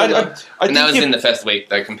 And that was in the first week,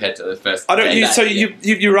 though, compared to the first.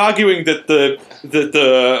 You're arguing that the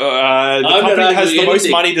company has the most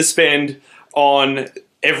money to spend on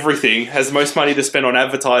everything, has the most money to spend on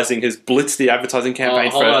advertising, has blitzed the advertising campaign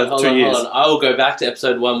for 2 years. Hold on. I will go back to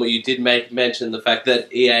episode 1 where you did mention the fact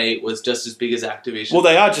that EA was just as big as Activision. Well,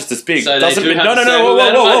 they are just as big. So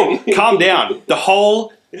whoa. Calm down. The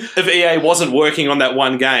whole of EA wasn't working on that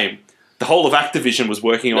one game. The whole of Activision was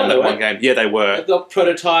working on that one game. Yeah, they were. They've got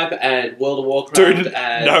Prototype and World of Warcraft. Dude,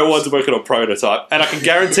 no one's working on Prototype. And I can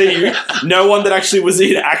guarantee you, no one that actually was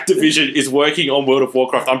in Activision is working on World of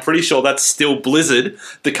Warcraft. I'm pretty sure that's still Blizzard,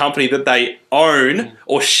 the company that they own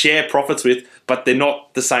or share profits with, but they're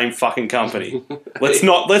not the same fucking company. Let's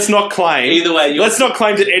not claim. Either way, let's not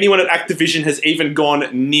claim that anyone at Activision has even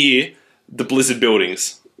gone near the Blizzard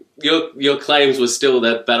buildings. Your claims were still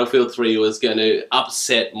that Battlefield 3 was going to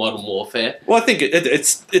upset Modern Warfare. Well, I think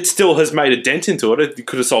it still has made a dent into it. It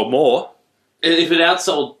could have sold more. If it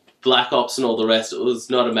outsold Black Ops and all the rest, it was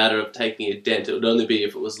not a matter of taking a dent. It would only be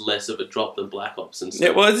if it was less of a drop than Black Ops and stuff.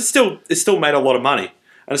 Yeah, well, it still made a lot of money,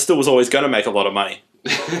 and it still was always going to make a lot of money.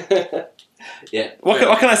 Yeah. What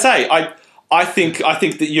can I say? I think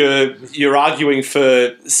that you're arguing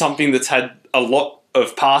for something that's had a lot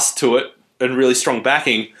of past to it and really strong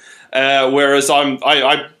backing, whereas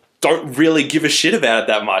I don't really give a shit about it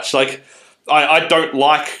that much. Like, I don't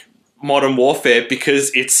like Modern Warfare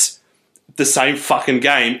because it's the same fucking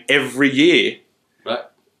game every year. Right.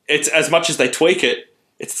 It's as much as they tweak it,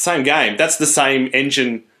 it's the same game. That's the same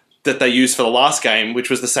engine that they used for the last game, which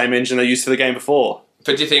was the same engine they used for the game before.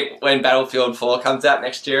 But do you think when Battlefield 4 comes out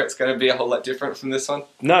next year, it's going to be a whole lot different from this one?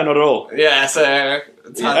 No, not at all. Yeah, so...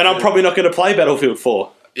 And I'm probably not going to play Battlefield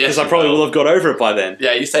 4. Because I probably will have got over it by then.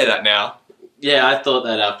 Yeah, you say that now. Yeah, I thought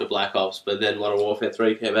that after Black Ops, but then Modern Warfare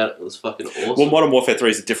 3 came out. It was fucking awesome. Well, Modern Warfare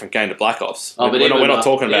 3 is a different game to Black Ops. Oh, but we're not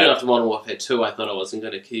talking about even after Modern Warfare 2, I thought I wasn't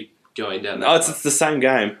going to keep going down that No, it's the same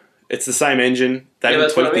game. It's the same engine. They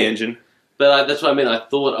haven't tweaked the engine. But that's what I mean. I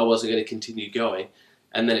thought I wasn't going to continue going,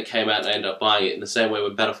 and then it came out and I ended up buying it in the same way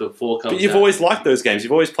when Battlefield 4 comes out. But you've always liked those games.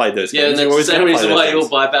 You've always played those games. Yeah, and that's the same reason why you'll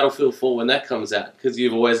buy Battlefield 4 when that comes out, because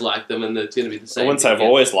you've always liked them and it's going to be the same. I wouldn't say I've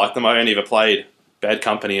always liked them. I only ever played Bad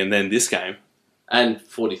Company and then this game. And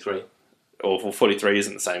 43. Well, 43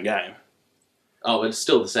 isn't the same game. Oh, but it's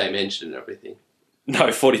still the same engine and everything.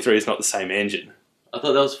 No, 43 is not the same engine. I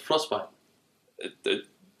thought that was Frostbite.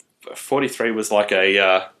 43 was like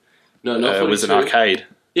a... No, not 42. It was an arcade.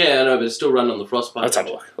 Yeah, I know, but it's still run on the Frostbite. Let's have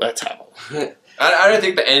a look. I don't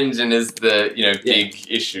think the engine is the big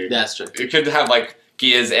issue. That's true. You could have like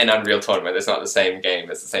Gears and Unreal Tournament. It's not the same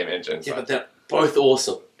game. It's the same engine. Yeah, but they're both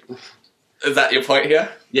awesome. Is that your point here?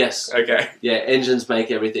 Yes. Okay. Yeah, engines make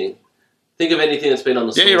everything. Think of anything that's been on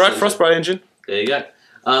the Source. Yeah, you're right. engine. Frostbite engine. There you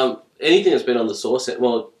go. Anything that's been on the Source.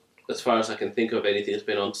 Well, as far as I can think of, anything that's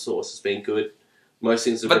been on Source has been good. Most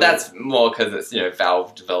things have But been that's more because it's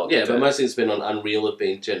Valve developed. Yeah, but most things have been on Unreal have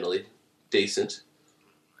been generally decent.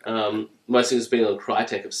 Most things have been on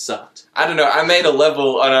Crytek have sucked. I don't know. I made a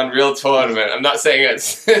level on Unreal Tournament. I'm not saying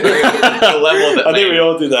it's the level that I think we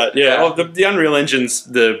all do that. Yeah. Yeah. Well, the Unreal Engine's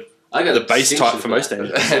the base type for most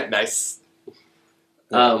engines. engines. Nice.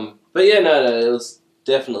 But yeah, no, it was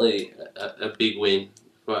definitely a big win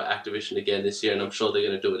for Activision again this year, and I'm sure they're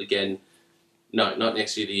going to do it again. No, not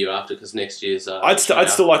next year, the year after, because next year's... I'd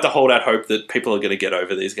still like to hold out hope that people are going to get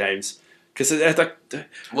over these games. Because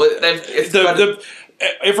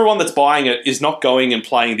everyone that's buying it is not going and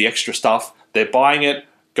playing the extra stuff. They're buying it,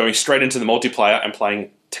 going straight into the multiplayer and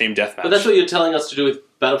playing Team Deathmatch. But that's what you're telling us to do with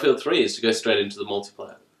Battlefield 3, is to go straight into the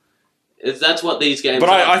multiplayer. That's what these games But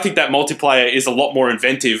are. I think that multiplayer is a lot more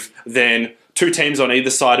inventive than two teams on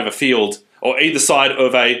either side of a field or either side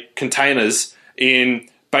of a containers in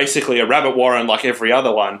basically a rabbit warren like every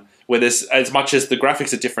other one, where there's, as much as the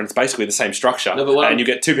graphics are different, it's basically the same structure. No, and you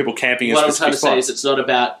get two people camping in what I'm specific trying to spots. say is it's not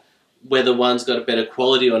about whether one's got a better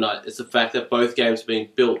quality or not. It's the fact that both games are being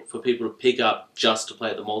built for people to pick up just to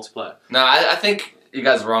play the multiplayer. No, I think you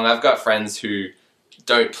guys are wrong. I've got friends who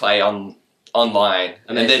don't play online,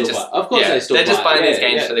 And they're just buy. Of course, they're just buying these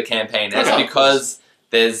games yeah. for the campaign. That's It's of because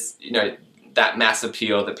there's that mass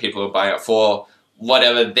appeal that people are buying it for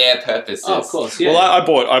whatever their purpose is. Oh, of course, yeah. Well,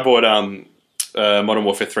 I bought Modern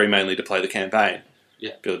Warfare 3 mainly to play the campaign.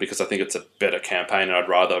 Yeah. Because I think it's a better campaign, and I'd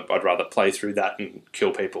rather play through that and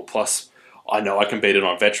kill people. Plus, I know I can beat it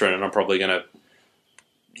on veteran, and I'm probably going to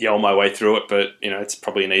yell my way through it. But it's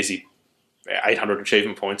probably an easy 800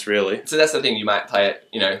 achievement points, really. So that's the thing. You might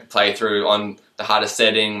play through on the hardest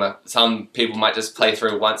setting. Some people might just play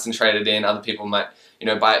through once and trade it in. Other people might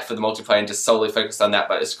buy it for the multiplayer and just solely focus on that.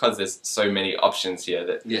 But it's because there's so many options here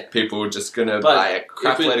that people are just going to buy a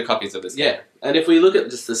crap load of copies of this game. Yeah, and if we look at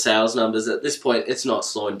just the sales numbers, at this point, it's not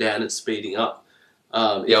slowing down, it's speeding up.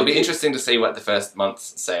 It'll be interesting to see what the first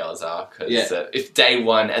month's sales are, because if day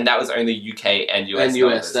one, and that was only UK and US and US,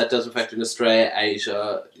 numbers. that doesn't factor in Australia,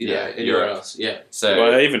 Asia, anywhere Europe. else. Yeah. So,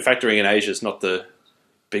 Well, even factoring in Asia is not the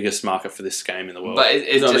biggest market for this game in the world. but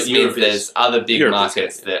it No, just but means Europe there's is. other big Europe is,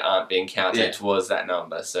 markets that aren't being counted towards that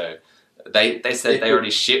number. So they said they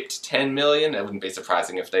already shipped 10 million. It wouldn't be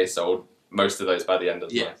surprising if they sold most of those by the end of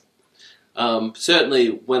the month.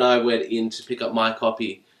 Certainly, when I went in to pick up my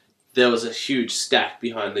copy, there was a huge stack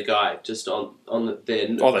behind the guy just on there.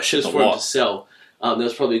 Oh, they shipped just a for him lot. to sell. There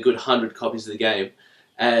was probably a good 100 copies of the game,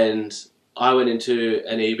 and I went into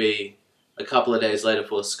an EB a couple of days later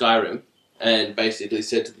for Skyrim, and basically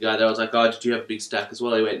said to the guy there, I was like, "Oh, did you have a big stack as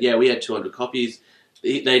well?" He went, "Yeah, we had 200 copies."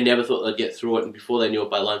 They never thought they'd get through it, and before they knew it,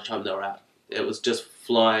 by lunchtime they were out. It was just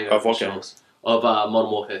flying Of over what the shelves of Modern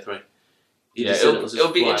Warfare 3. He Yeah, just said it was just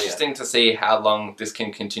it'll be flying out. interesting to see how long this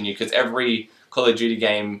can continue, because every Call of Duty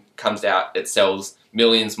game comes out, it sells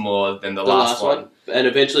millions more than the last one. And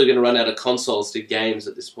eventually we're going to run out of consoles to games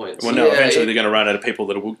at this point. Well, no, eventually they're going to run out of people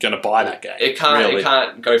that are going to buy that game. It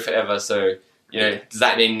can't go forever, so... does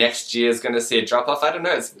that mean next year's going to see a drop-off? I don't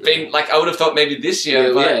know. It's been, I would have thought maybe this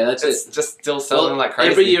year, but it's just still selling like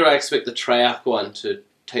crazy. Every year I expect the Treyarch one to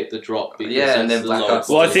take the drop. Because and then Black Ops.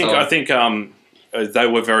 Well, I think they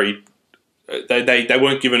were very... They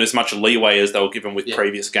weren't given as much leeway as they were given with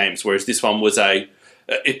previous games, whereas this one was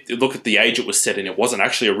look at the age it was set in. It wasn't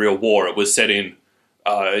actually a real war. It was set in,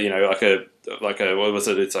 like a what was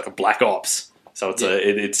it? It's like a Black Ops. So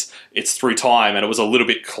it's through time, and it was a little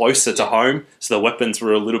bit closer to home. So the weapons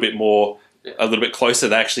were a little bit closer.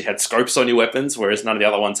 They actually had scopes on your weapons, whereas none of the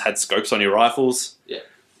other ones had scopes on your rifles. Yeah,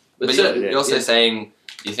 but you're also saying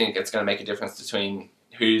you think it's going to make a difference between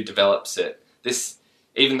who develops it.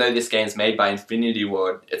 Even though this game's made by Infinity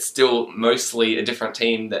Ward, it's still mostly a different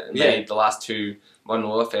team that made the last two Modern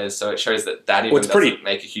Warfares. So it shows that doesn't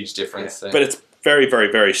make a huge difference. Yeah. So. But it's very,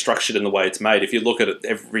 very, very structured in the way it's made. If you look at it,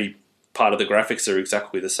 every part of the graphics are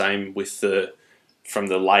exactly the same, from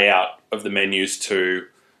the layout of the menus to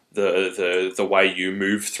the way you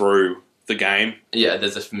move through the game. Yeah,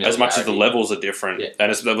 there's a familiarity. As much as the levels are different,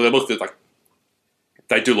 and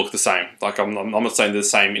they do look the same. Like I'm not saying they're the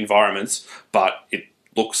same environments, but it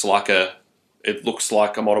looks like a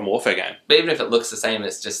Modern Warfare game. But even if it looks the same,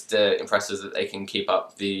 it's just impressive that they can keep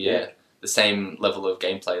up the same level of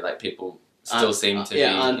gameplay. Like people still seem to be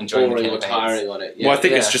enjoying the campaigns. Tiring on it. Yeah. Well, I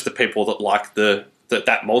think it's just the people that like that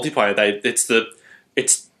multiplayer.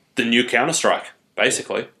 It's the new Counter-Strike,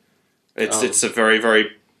 basically. It's a very,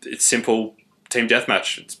 very simple team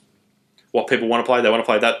deathmatch. It's what people want to play. They want to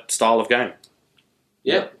play that style of game.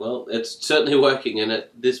 Yeah, well, it's certainly working, and at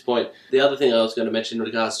this point, the other thing I was going to mention in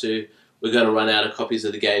regards to we're going to run out of copies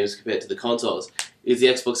of the games compared to the consoles is the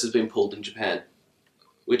Xbox has been pulled in Japan,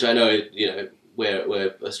 which I know,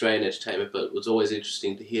 we're Australian entertainment, but it was always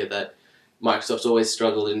interesting to hear that Microsoft's always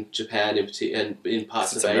struggled in Japan and in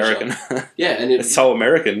parts of Asia. American. Yeah, and it's so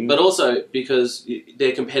American. But also because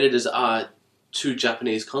their competitors are two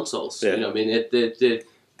Japanese consoles. Yeah.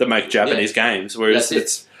 They make Japanese games, whereas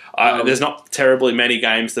there's not terribly many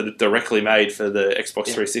games that are directly made for the Xbox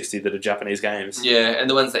 360 that are Japanese games. Yeah, and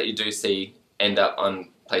the ones that you do see end up on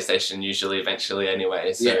PlayStation usually eventually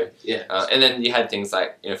anyway. So, and then you had things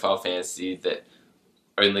like Final Fantasy that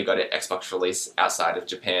only got an Xbox release outside of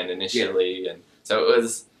Japan initially, and so it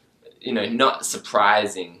was not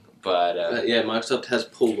surprising. But Microsoft has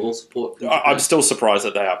pulled all support from Japan. I'm still surprised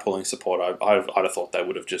that they are pulling support. I'd have thought they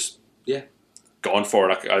would have just gone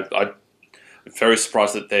for it. I'm very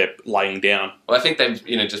surprised that they're laying down. Well, I think they've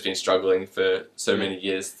just been struggling for so many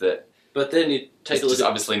years that. But then you take a look. It's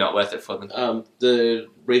obviously not worth it for them. The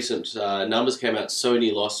recent numbers came out.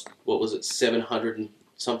 Sony lost 700 and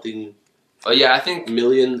something. Oh yeah, I think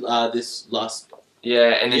million this last.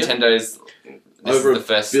 Yeah, and Nintendo's over the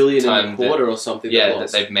first $1 billion time in a quarter or something. Yeah,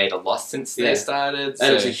 that they've made a loss since they started.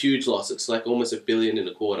 And it's a huge loss. It's like almost $1 billion in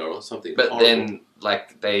a quarter or something. But horrible. then,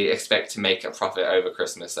 they expect to make a profit over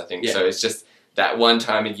Christmas, I think. Yeah. So it's just that one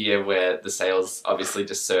time a year where the sales obviously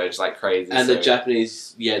just surge like crazy. And the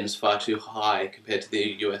Japanese yen's far too high compared to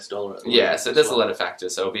the US dollar. At the moment so there's a lot of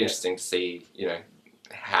factors. So it'll be interesting to see,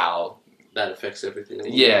 how that affects everything.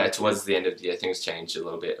 Towards the end of the year, things change a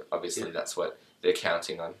little bit. Obviously, that's what they're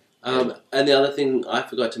counting on. And the other thing I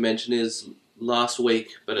forgot to mention is last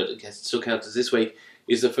week, but I guess it still counts as this week,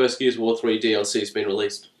 is the first Gears of War 3 DLC has been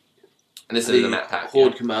released. And this is the map pack.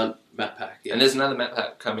 Horde Command map pack. Yeah. And there's another map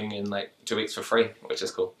pack coming in 2 weeks for free, which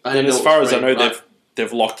is cool. And as far as I know,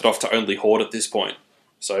 they've locked it off to only Horde at this point.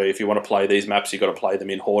 So if you want to play these maps, you've got to play them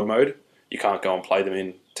in Horde mode. You can't go and play them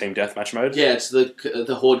in Team Deathmatch mode. Yeah, it's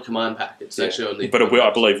the Horde Command pack. It's actually only. But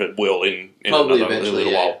I believe it will in probably another eventually,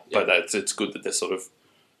 little while. Yeah. But it's good that they're sort of.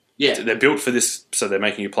 Yeah. They're built for this, so they're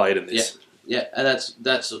making you play it in this. Yeah, and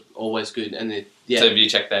that's always good. And So have you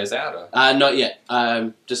checked those out? Or? Not yet.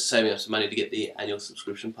 Just saving up some money to get the annual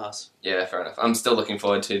subscription pass. Yeah, fair enough. I'm still looking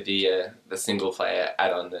forward to the single player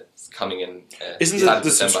add-on that's coming in. Isn't the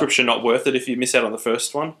subscription not worth it if you miss out on the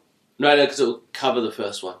first one? No, because it will cover the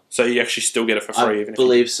first one. So you actually still get it for free? I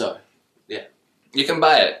believe so. Yeah. You can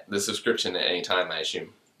buy the subscription at any time, I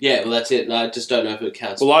assume. Yeah, well, that's it. I just don't know if it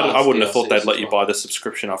counts. Well, I wouldn't have thought they'd let you buy the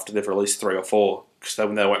subscription after they've released 3 or 4, because they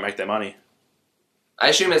won't make their money. I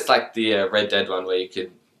assume it's like the Red Dead one where you could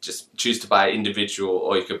just choose to buy individual,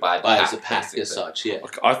 or you could buy the pack. As a pack as such, yeah.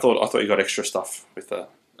 I thought you got extra stuff with that.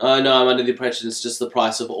 No, I'm under the impression it's just the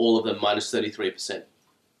price of all of them minus 33%.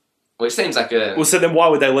 Which seems like a... Well, so then why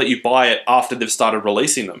would they let you buy it after they've started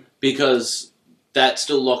releasing them? Because that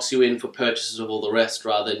still locks you in for purchases of all the rest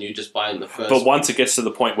rather than you just buying the first. But once it gets to the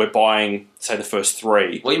point where buying, say, the first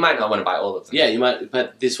 3... Well, you might not want to buy all of them. Yeah, you might,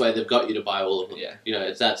 but this way they've got you to buy all of them. Yeah. You know,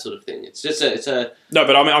 it's that sort of thing. It's just it's a... No,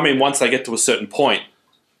 but I mean, once they get to a certain point,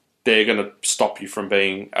 they're going to stop you from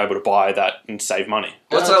being able to buy that and save money.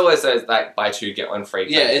 What's always those, like, buy 2, get 1 free?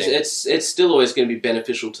 Yeah, it's still always going to be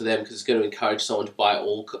beneficial to them because it's going to encourage someone to buy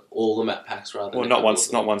all the map packs rather than... Well, not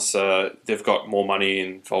once they've got more money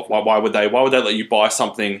involved. Why would they let you buy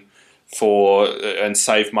something and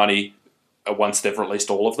save money once they've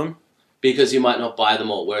released all of them? Because you might not buy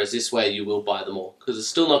them all, whereas this way you will buy them all. Because it's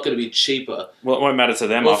still not going to be cheaper. Well, it won't matter to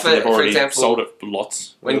them after they've already sold it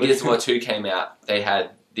lots. When Gears of War 2 came out, they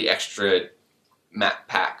had the extra map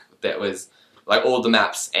pack that was like all the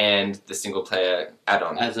maps and the single player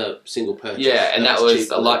add-on. As a single purchase. Yeah, and that was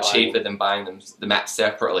a lot cheaper than buying the maps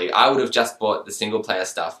separately. I would have just bought the single player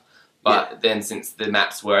stuff. But then since the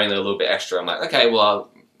maps were only a little bit extra, I'm like, okay, well, I'll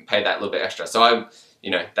pay that little bit extra. So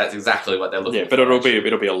that's exactly what they're looking for. Yeah, but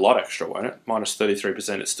it'll be a lot extra, won't it? Minus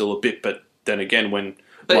 33%, it's still a bit, but then again, when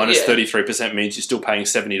minus 33% means you're still paying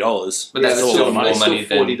 $70. But that's still more money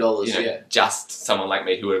than $40, just someone like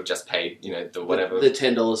me who would have just paid, the whatever. The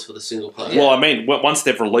 $10 for the single player. Well, I mean, once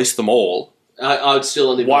they've released them all, I would still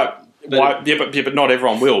only why? But not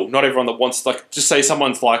everyone will. Not everyone that wants, like, just say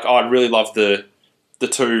someone's like, oh, I'd really love the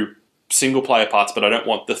 2 single player parts, but I don't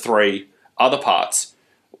want the 3 other parts.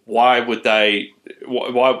 Why would they?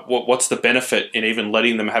 What's the benefit in even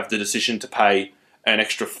letting them have the decision to pay an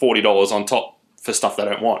extra $40 on top for stuff they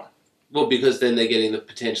don't want? Well, because then they're getting the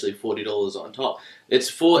potentially $40 on top. No.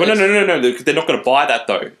 They're not going to buy that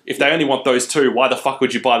though. If they only want those 2, why the fuck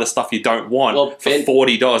would you buy the stuff you don't want for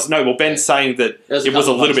 $40? No, well, Ben's saying that it was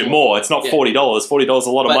a little bit more. It's not $40. $40 is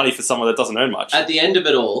a lot of money for someone that doesn't earn much. At the end of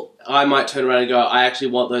it all, I might turn around and go, I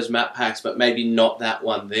actually want those map packs, but maybe not that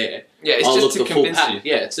one there. Yeah, it's just to convince you.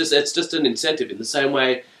 Yeah, it's just an incentive. In the same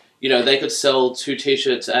way, they could sell 2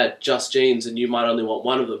 T-shirts at Just Jeans, and you might only want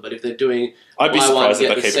one of them. But if they're doing, I'd be surprised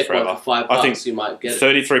if they keep it forever. forever. For $5, I think you might get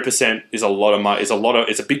 33% is a lot of money.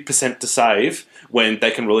 It's a big percent to save when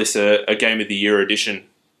they can release a Game of the Year edition.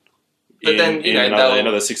 But then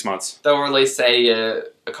another 6 months. They'll release a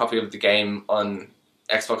copy of the game on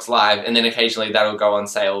Xbox Live, and then occasionally that'll go on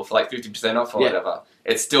sale for like 50% off or whatever.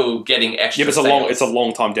 It's still getting extra. Yeah, but it's a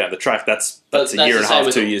long time down the track. That's a year and a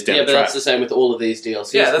half, 2 years down the track. Yeah, but that's the same with all of these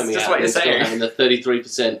DLCs. Yeah, that's just what you're saying. Having the 33%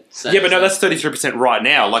 sales. Yeah, but no, that's 33% right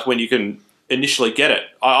now. Like when you can initially get it.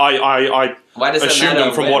 I Why does assumed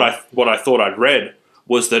them from what I thought I'd read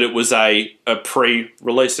was that it was a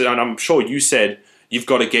pre-release, and I'm sure you said you've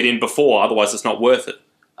got to get in before, otherwise it's not worth it.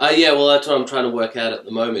 Yeah, well, that's what I'm trying to work out at the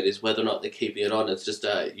moment, is whether or not they're keeping it on. It's just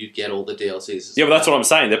you get all the DLCs. Yeah, but that's what I'm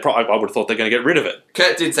saying. I would have thought they're going to get rid of it.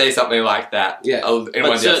 Curt did say something like that. Yeah,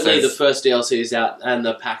 but certainly the first DLC is out and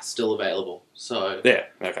the pack's still available. So yeah,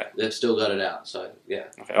 okay. They've still got it out, so yeah.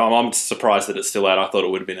 Okay, I'm surprised that it's still out. I thought it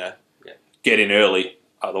would have been get in early.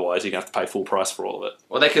 Otherwise, you're going to have to pay full price for all of it.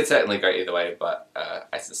 Well, they could certainly go either way, but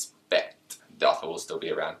I suspect the offer will still be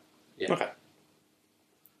around. Yeah. Okay.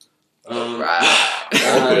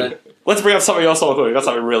 Let's bring up something else. We've got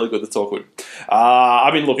something really good to talk with.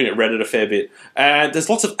 I've been looking at Reddit a fair bit, and there's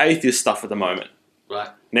lots of atheist stuff at the moment. Right.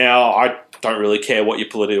 Now, I don't really care what your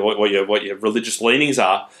political, what your religious leanings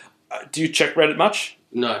are. Do you check Reddit much?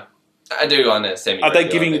 No. I do on a semi. Are they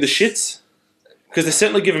giving you the shits? Because they're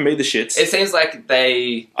certainly giving me the shits. It seems like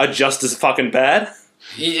they are just as fucking bad.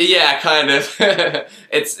 Yeah, kind of.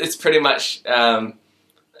 It's pretty much.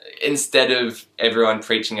 Instead of everyone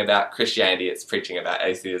preaching about Christianity, it's preaching about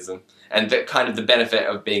atheism. And the benefit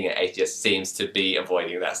of being an atheist seems to be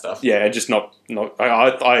avoiding that stuff. Yeah, just not.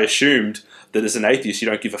 I assumed that as an atheist, you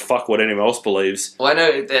don't give a fuck what anyone else believes. Well, I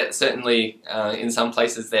know that certainly in some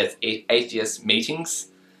places there's atheist meetings.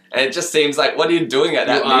 And it just seems like, what are you doing at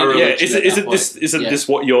that meeting? Yeah, isn't this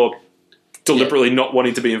what you're deliberately not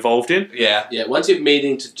wanting to be involved in? Yeah. Yeah, once you're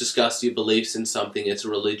meeting to discuss your beliefs in something, it's a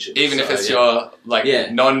religion. Even if it's your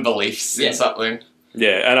non-beliefs in something.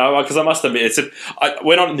 Yeah, and because I must admit,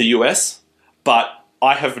 we're not in the US, but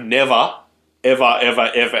I have never,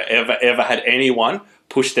 ever had anyone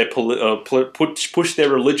push their push their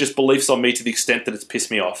religious beliefs on me to the extent that it's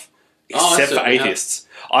pissed me off. Except for atheists.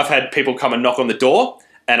 I've had people come and knock on the door,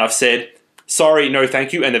 and I've said, sorry, no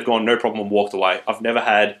thank you, and they've gone, no problem, and walked away. I've never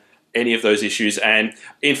had any of those issues, and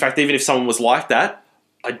in fact, even if someone was like that,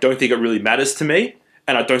 I don't think it really matters to me,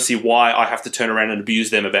 and I don't see why I have to turn around and abuse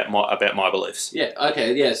them about my beliefs. Yeah,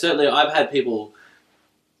 okay, yeah, certainly I've had people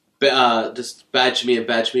just badge me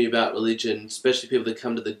about religion, especially people that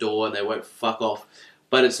come to the door and they won't fuck off.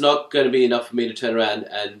 but it's not going to be enough for me to turn around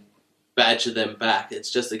and badger them back.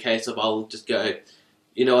 It's just a case of I'll just go,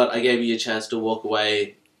 you know what, I gave you a chance to walk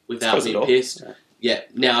away without being pissed. Yeah,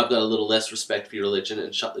 now I've got a little less respect for your religion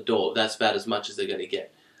and shut the door. That's about as much as they're going to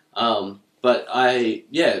get. But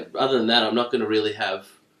other than that, I'm not going to really have...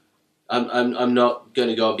 I'm not going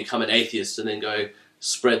to go and become an atheist and then go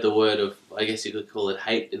spread the word of, I guess you could call it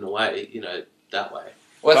hate in a way, that way.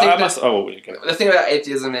 Well, I think the thing about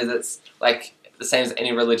atheism is it's like the same as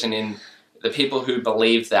any religion. In the people who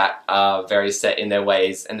believe that are very set in their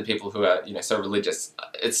ways, and the people who are so religious,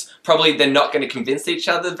 it's probably they're not going to convince each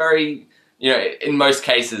other very, in most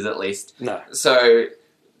cases at least. No. So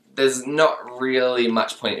there's not really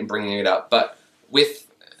much point in bringing it up, but with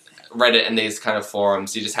Reddit and these kind of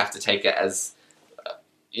forums, you just have to take it as,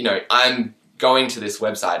 I'm going to this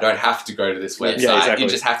website. I don't have to go to this website. Yeah, exactly. You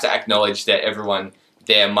just have to acknowledge that everyone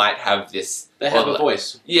there might have this... They have a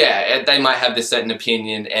voice. Yeah, they might have this certain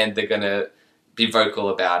opinion and they're going to be vocal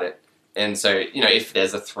about it. And so, if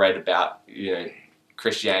there's a thread about,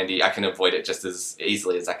 Christianity, I can avoid it just as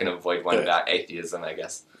easily as I can avoid one about atheism, I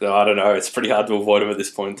guess. No, I don't know. It's pretty hard to avoid them at this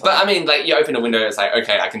point in time. But I mean, you open a window, it's like,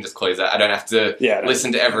 okay, I can just close it. I don't have to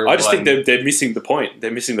listen to everyone. I just think they're missing the point. They're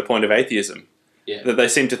missing the point of atheism. Yeah. That they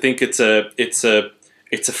seem to think it's a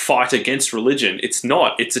fight against religion. It's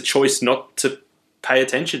not. It's a choice not to pay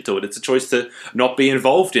attention to it. It's a choice to not be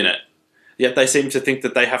involved in it. Yet they seem to think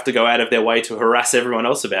that they have to go out of their way to harass everyone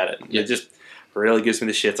else about it. Yeah. It just really gives me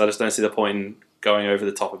the shits. I just don't see the point in going over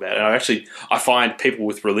the top about it. And I find people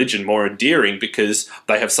with religion more endearing because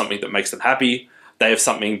they have something that makes them happy. They have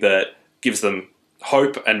something that gives them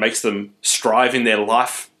hope and makes them strive in their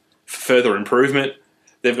life for further improvement.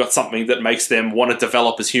 They've got something that makes them want to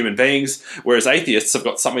develop as human beings, whereas atheists have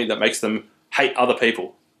got something that makes them hate other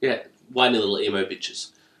people. Yeah, whiny little emo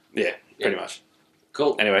bitches. Yeah, pretty much.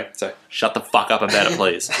 Cool. Anyway, so shut the fuck up about it,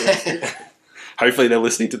 please. Hopefully they're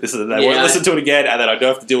listening to this and they won't listen to it again, and then I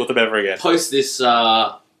don't have to deal with them ever again. Post this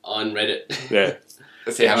on Reddit. Yeah.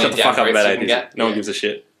 Let's see how many shut the fuck up about atheism. get. No one gives a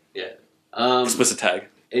shit. Yeah. Explicit tag.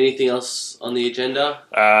 Anything else on the agenda?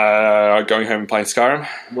 Going home and playing Skyrim.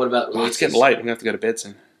 What about releases? It's getting late. I'm going to have to go to bed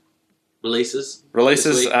soon. Releases?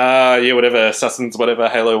 Releases? Whatever. Assassins, whatever.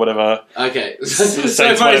 Halo, whatever. Okay.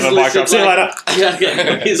 Saints, whatever. Minecraft. See you later. Yeah,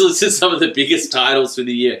 okay. He's listed some of the biggest titles for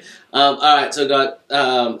the year. Alright, so I got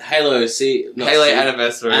Halo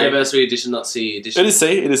Anniversary Edition, not C Edition. It is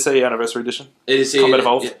C Anniversary Edition. It is C. Combat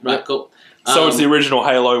Evolved. Yeah, right, cool. So it's the original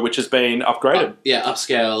Halo, which has been upgraded.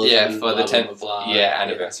 Upscale. Yeah, and for the 10th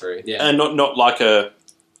anniversary. Yeah. And not like a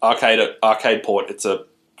arcade port. It's a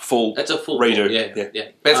full redo. Port, yeah.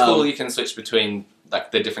 But it's cool you can switch between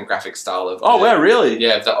the different graphic style of wow, really?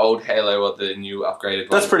 Yeah, the old Halo or the new upgraded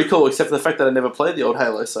one. That's pretty cool, except for the fact that I never played the old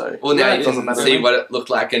Halo, so... Well, now you doesn't can matter. see what it looked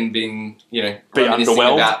like and being, Be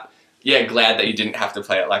underwhelmed. Glad that you didn't have to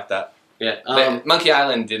play it like that. Yeah. But Monkey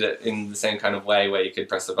Island did it in the same kind of way where you could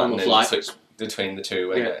press the button and switch between the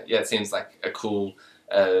two. And, it seems like a cool,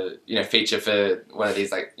 feature for one of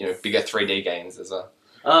these, bigger 3D games as well.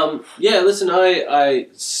 Listen, I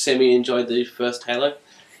semi-enjoyed the first Halo.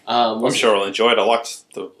 I'm sure I'll enjoy it.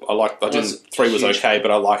 3 was okay,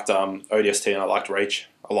 but I liked ODST and I liked Reach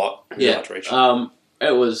a lot. I liked Reach.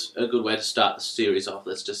 It was a good way to start the series off,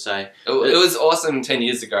 let's just say. It was awesome 10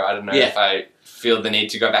 years ago. I don't know if I feel the need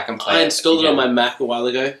to go back and play it. I installed it on my Mac a while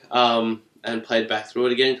ago and played back through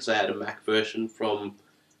it again because I had a Mac version from,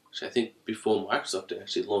 I think, before Microsoft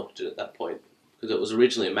actually launched it at that point because it was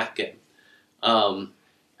originally a Mac game.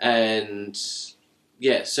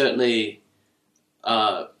 Certainly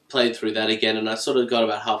played through that again, and I sort of got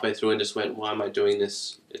about halfway through and just went, why am I doing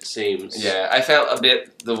this? It seems... Yeah, I felt a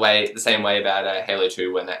bit the same way about Halo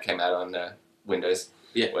 2 when that came out on Windows.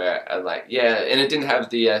 Yeah. Where I'm like, and it didn't have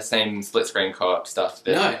the same split-screen co-op stuff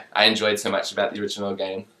that I enjoyed so much about the original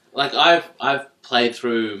game. Like, I've played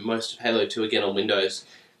through most of Halo 2 again on Windows,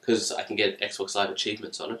 because I can get Xbox Live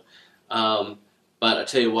achievements on it. But I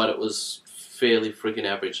tell you what, it was fairly freaking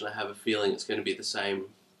average, and I have a feeling it's going to be the same.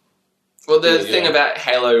 Well, the thing about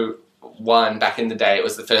Halo 1 back in the day, it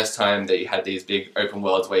was the first time that you had these big open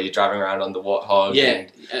worlds where you're driving around on the Warthog. Yeah,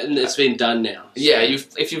 and it's been done now. So. Yeah,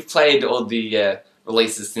 if you've played all the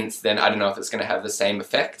releases since then, I don't know if it's going to have the same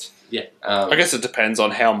effect. Yeah. I guess it depends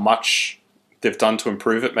on how much they've done to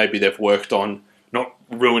improve it. Maybe they've worked on not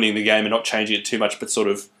ruining the game and not changing it too much, but sort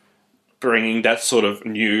of bringing that sort of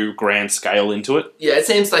new grand scale into it. Yeah, it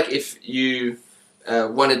seems like if you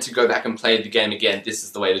wanted to go back and play the game again, this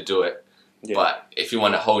is the way to do it. Yeah. But if you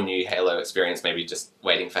want a whole new Halo experience, maybe just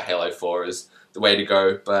waiting for Halo 4 is the way to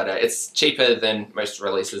go. But it's cheaper than most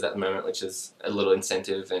releases at the moment, which is a little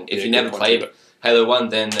incentive. And if you never played Halo 1,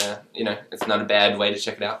 then, it's not a bad way to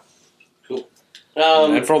check it out. Cool.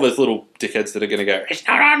 And for all those little dickheads that are going to go, it's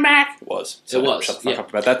not on Mac. It was. So it was. Shut the fuck up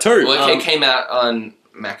about that too. Well, it came out on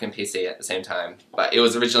Mac and PC at the same time, but it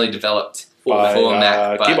was originally developed By, for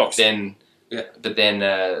Mac, but Gearbox. then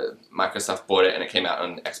Microsoft bought it and it came out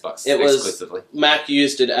on Xbox It was- exclusively. Mac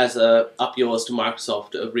used it as a up yours to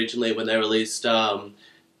Microsoft originally when they released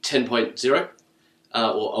 10.0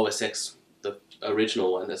 or OS X, the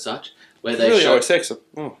original one as such, where they really showed, OS X.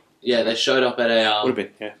 Oh, yeah, they showed up at would have been,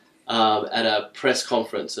 yeah. at a press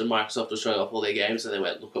conference, and Microsoft was showing off all their games, and they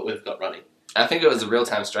went, "Look what we've got running." I think it was a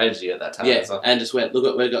real-time strategy at that time Yeah, as well. and just went, "Look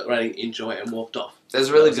what we've got running, enjoy," and walked off. There's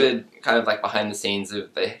a really good kind of like behind the scenes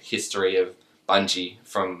of the history of Bungie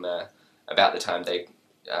from about the time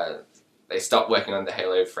they stopped working on the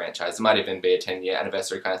Halo franchise. It might even be a 10-year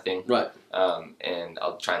anniversary kind of thing. Right. And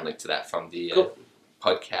I'll try and link to that from the Cool.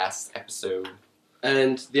 podcast episode.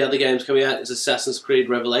 And the other games coming out is Assassin's Creed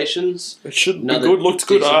Revelations. It should be Another good. Looked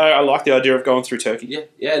good. decent- I like the idea of going through Turkey.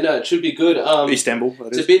 Yeah, no, it should be good. Istanbul, that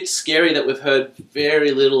It's is. a bit scary that we've heard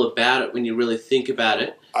very little about it when you really think about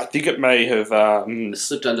it. I think it may have... It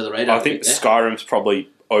slipped under the radar. I think there. Skyrim's probably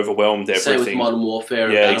overwhelmed Same with everything. Modern Warfare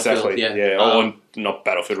and Yeah, Battlefield. exactly. Yeah. Oh, not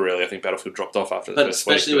Battlefield, really. I think Battlefield dropped off after the But first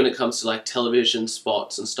week. especially when it comes to like television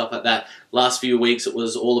spots and stuff like that. Last few weeks it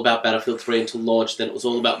was all about Battlefield 3 until launch. Then it was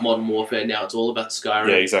all about Modern Warfare. Now it's all about Skyrim.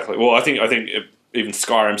 Yeah, exactly. Well, I think even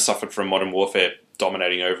Skyrim suffered from Modern Warfare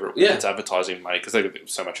dominating over it with Yeah. its advertising money because they got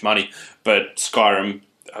so much money. But Skyrim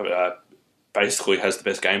basically has the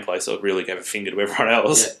best gameplay, so it really gave a finger to everyone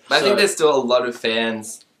else. Yeah. But I So- think there's still a lot of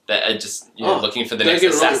fans that are just looking for the don't next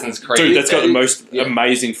get me wrong. Assassin's Creed. Dude, that's got the most Yeah.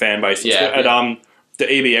 amazing fan base. Yeah. At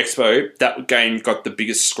the EB Expo, that game got the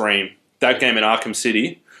biggest scream. That game in Arkham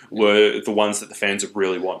City were the ones that the fans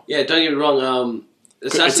really want. Yeah, don't get me wrong.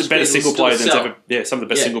 Assassin's It's a better Creed will single still player than sell. ever. Yeah, some of the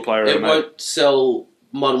best Yeah, single player It ever made. won't sell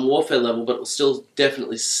Modern Warfare level, but it will still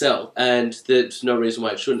definitely sell. And there's no reason why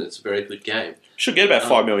it shouldn't. It's a very good game. Should get about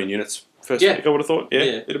 5 million units first Yeah. week, I would have thought. Yeah,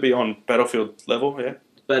 Yeah. it'll be on Battlefield level, yeah.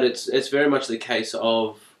 But it's very much the case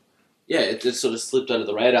of, it just sort of slipped under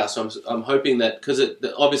the radar. So I'm hoping that, because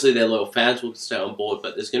obviously their loyal fans will stay on board,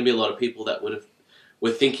 but there's going to be a lot of people that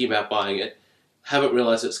were thinking about buying it, haven't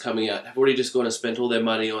realised it's coming out, have already just gone and spent all their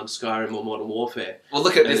money on Skyrim or Modern Warfare. Well,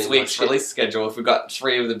 look at And this then week's watch it. release schedule. If we've got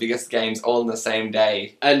 3 of the biggest games all on the same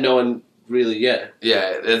day, And no one really, yeah,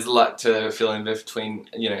 there's a lot to fill in between,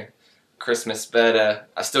 Christmas. But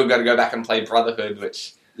I still got to go back and play Brotherhood,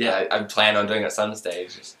 which I plan on doing at some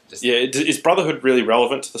stage. Just Yeah, is Brotherhood really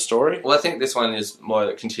relevant to the story? Well, I think this one is more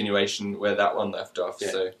a continuation where that one left off. Yeah.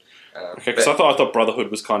 So, Okay, because I thought Brotherhood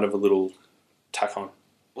was kind of a little tack on.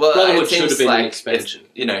 well, Brotherhood it should seems have been an like expansion.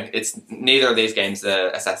 it's neither of these games are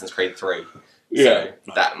Assassin's Creed 3. Yeah.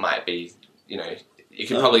 So that might be, you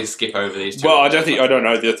can probably skip over these two. Well, I don't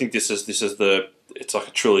know. I think this is it's like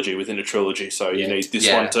a trilogy within a trilogy, so you need this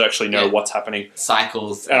Yeah. one to actually know Yeah. what's happening.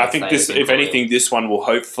 Cycles. And I think as this, they if call it. anything, this one will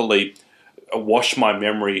hopefully wash my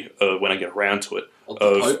memory when I get around to it Of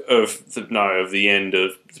the Pope? of the end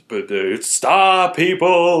of the Star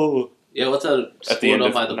People Yeah, what's that? at the end spawned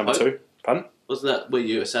of by the number Pope? 2. Pardon? Wasn't that where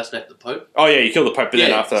you assassinate the Pope? Oh yeah, you kill the Pope, but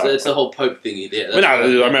then after so that. it's the whole Pope thingy there. But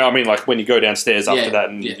no, I mean, like when you go downstairs after Yeah, that,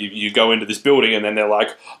 and yeah. you go into this building, and then they're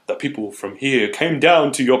like, "The people from here came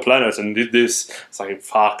down to your planet and did this." It's like,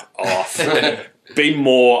 fuck off. Be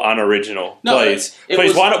more unoriginal, No, please. it Please,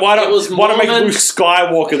 was- why it was don't make Mormon- Luke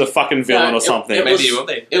Skywalker the fucking villain No, or something? it Maybe was- you will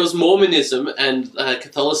be. It was Mormonism and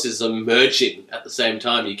Catholicism merging at the same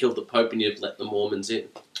time. You killed the Pope and you let the Mormons in.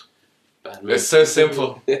 Bad move. It's so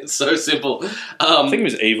simple. It's so simple. I think it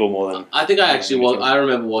was evil more than. I think I actually Yeah, I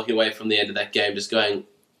remember walking away from the end of that game just going.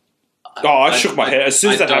 I shook my head as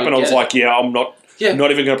soon as that don't happened. I was get it. like, "Yeah, I'm not Yeah.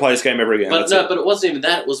 not even going to play this game ever again." But That's no, it. but it wasn't even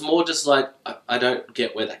that. It was more just like I don't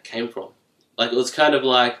get where that came from. Like it was kind of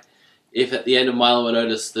like if at the end of Milo and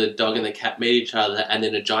Otis the dog and the cat meet each other, and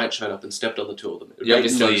then a giant showed up and stepped on the two of them. It You made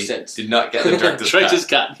no obviously sense. did not get the director's Director's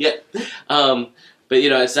cut. cut. Yeah. But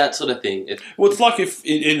it's that sort of thing. Well, it's like if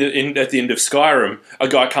in at the end of Skyrim, a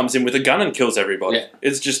guy comes in with a gun and kills everybody. Yeah.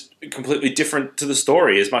 It's just completely different to the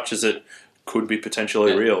story, as much as it could be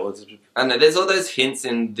potentially Yeah. real. It's, And there's all those hints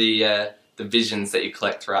in the visions that you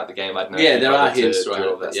collect throughout the game. I don't know. Yeah, if you there are bothered to hints do throughout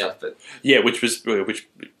all that it, yeah. stuff, but yeah, which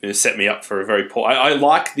set me up for a very poor. I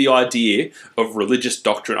like the idea of religious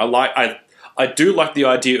doctrine. I do like the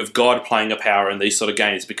idea of God playing a power in these sort of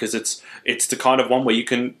games because it's the kind of one where you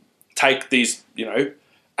can take these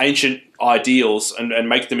ancient ideals and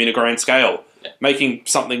make them in a grand scale, making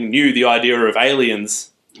something new. The idea of aliens,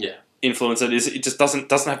 influence it just doesn't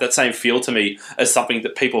have that same feel to me as something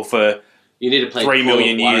that people for You need to play 3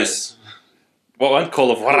 million Call of years. What one? Call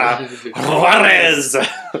of Juarez. All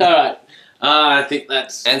right. I think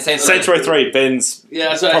that's... And Saints Row 3, Ben's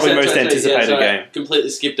probably most anticipated game. Completely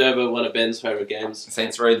skipped over one of Ben's favourite games.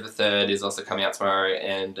 Saints Row the Third is also coming out tomorrow,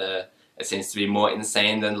 and it seems to be more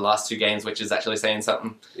insane than the last two games, which is actually saying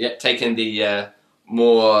something. Yep. Taking the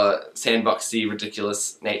more sandboxy,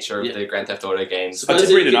 ridiculous nature of the Grand Theft Auto games. I did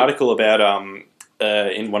read an article about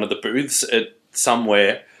in one of the booths at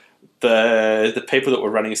somewhere, the people that were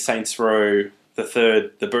running Saints Row the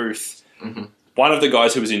Third, the booth, one of the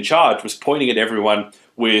guys who was in charge was pointing at everyone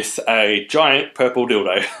with a giant purple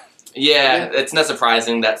dildo. Yeah, it's not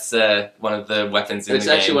surprising. That's one of the weapons in the game. It's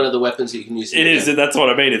actually one of the weapons that you can use in the game. That's what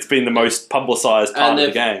I mean. It's been the most publicised part of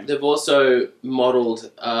the game. They've also modelled...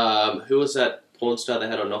 who was that porn star they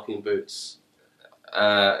had on Knocking Boots?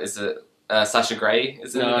 Is it Sasha Grey?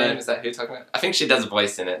 Is it in the game? Is that who you're talking about? I think she does a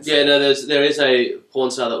voice in it. So. Yeah, no, there is a porn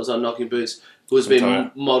star that was on Knocking Boots who has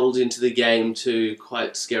been modelled into the game to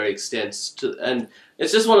quite scary extents. And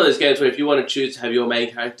it's just one of those games where if you want to choose to have your main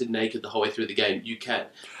character naked the whole way through the game, you can.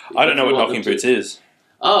 I don't know what Knocking Boots is.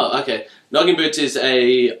 Oh, okay. Knocking Boots is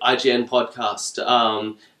a IGN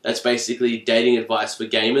podcast that's basically dating advice for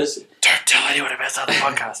gamers. Don't tell anyone about this other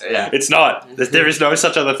podcast. Yeah. It's not. There is no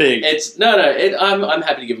such other thing. I'm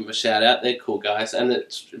happy to give them a shout out. They're cool guys, and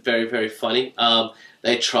it's very, very funny.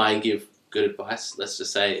 They try and give good advice. Let's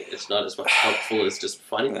just say it's not as much helpful as just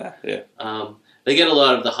funny. Yeah. They get a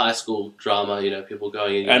lot of the high school drama, people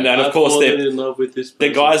going in. And of course, they're in love with this person.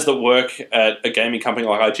 They're guys that work at a gaming company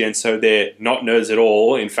like IGN, so they're not nerds at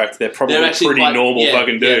all. In fact, they're probably pretty normal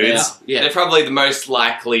fucking dudes. Yeah, they're probably the most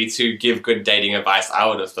likely to give good dating advice, I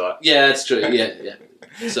would have thought. Yeah, that's true. Yeah.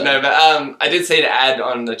 So. No, but I did see an ad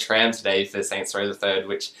on the tram today for Saints Row the Third,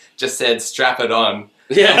 which just said "strap it on."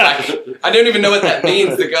 Yeah, I don't even know what that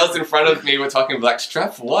means. The girls in front of me were talking like,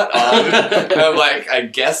 "Strap what on?" And I'm like, I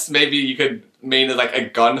guess maybe you could mean like a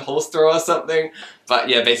gun holster or something. But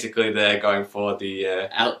yeah, basically they're going for the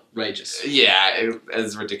outrageous. Yeah,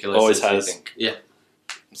 as ridiculous. Always as has. You think. Yeah.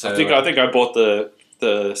 So I think I bought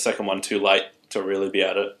the second one too late to really be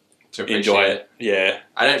able to enjoy it. Yeah.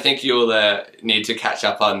 I don't think you'll need to catch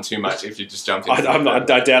up on too much if you just jump into I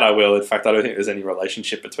doubt I will. In fact, I don't think there's any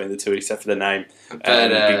relationship between the two except for the name and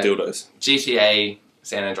big dildos. GTA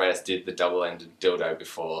San Andreas did the double-ended dildo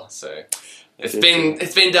before, so it's been done.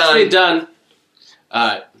 It's been done.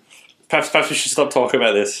 Perhaps we should stop talking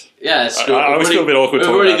about this. Yeah, it's I always feel a bit awkward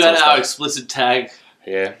talking about We've already got our stuff. explicit tag.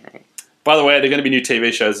 Yeah. By the way, there are going to be new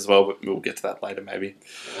TV shows as well, but we'll get to that later maybe.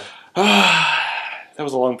 That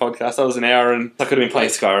was a long podcast. That was an hour and I could have been playing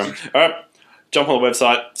Skyrim. All right. Jump on the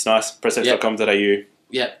website. It's nice. pressx.com.au.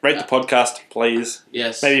 Yeah. Rate the podcast, please.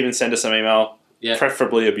 Yes. Maybe even send us an email. Yeah.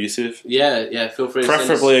 Preferably abusive. Yeah. Feel free to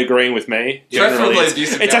Preferably agreeing with me. Preferably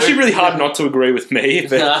abusive. It's actually really hard not to agree with me.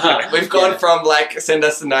 But we've gone from send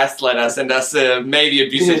us a nice letter, send us a maybe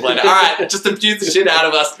abusive letter. All right, just abuse the shit out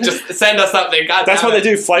of us. Just send us something. That's what they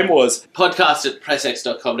do. Flame wars.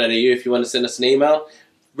 Podcast@pressx.com.au if you want to send us an email.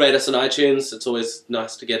 Rate us on iTunes. It's always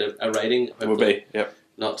nice to get a rating. Will be. Yep.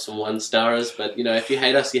 Not some 1-starers, but if you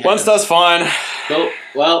hate us, you hate 1 us. star's fine. Cool.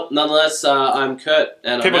 Well, nonetheless, I'm Curt,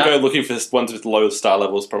 and people I'm go looking for ones with low star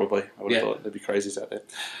levels. Probably, I would have thought there'd be crazies out there.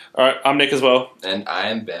 All right, I'm Nick as well, and I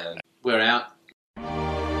am Ben. We're out.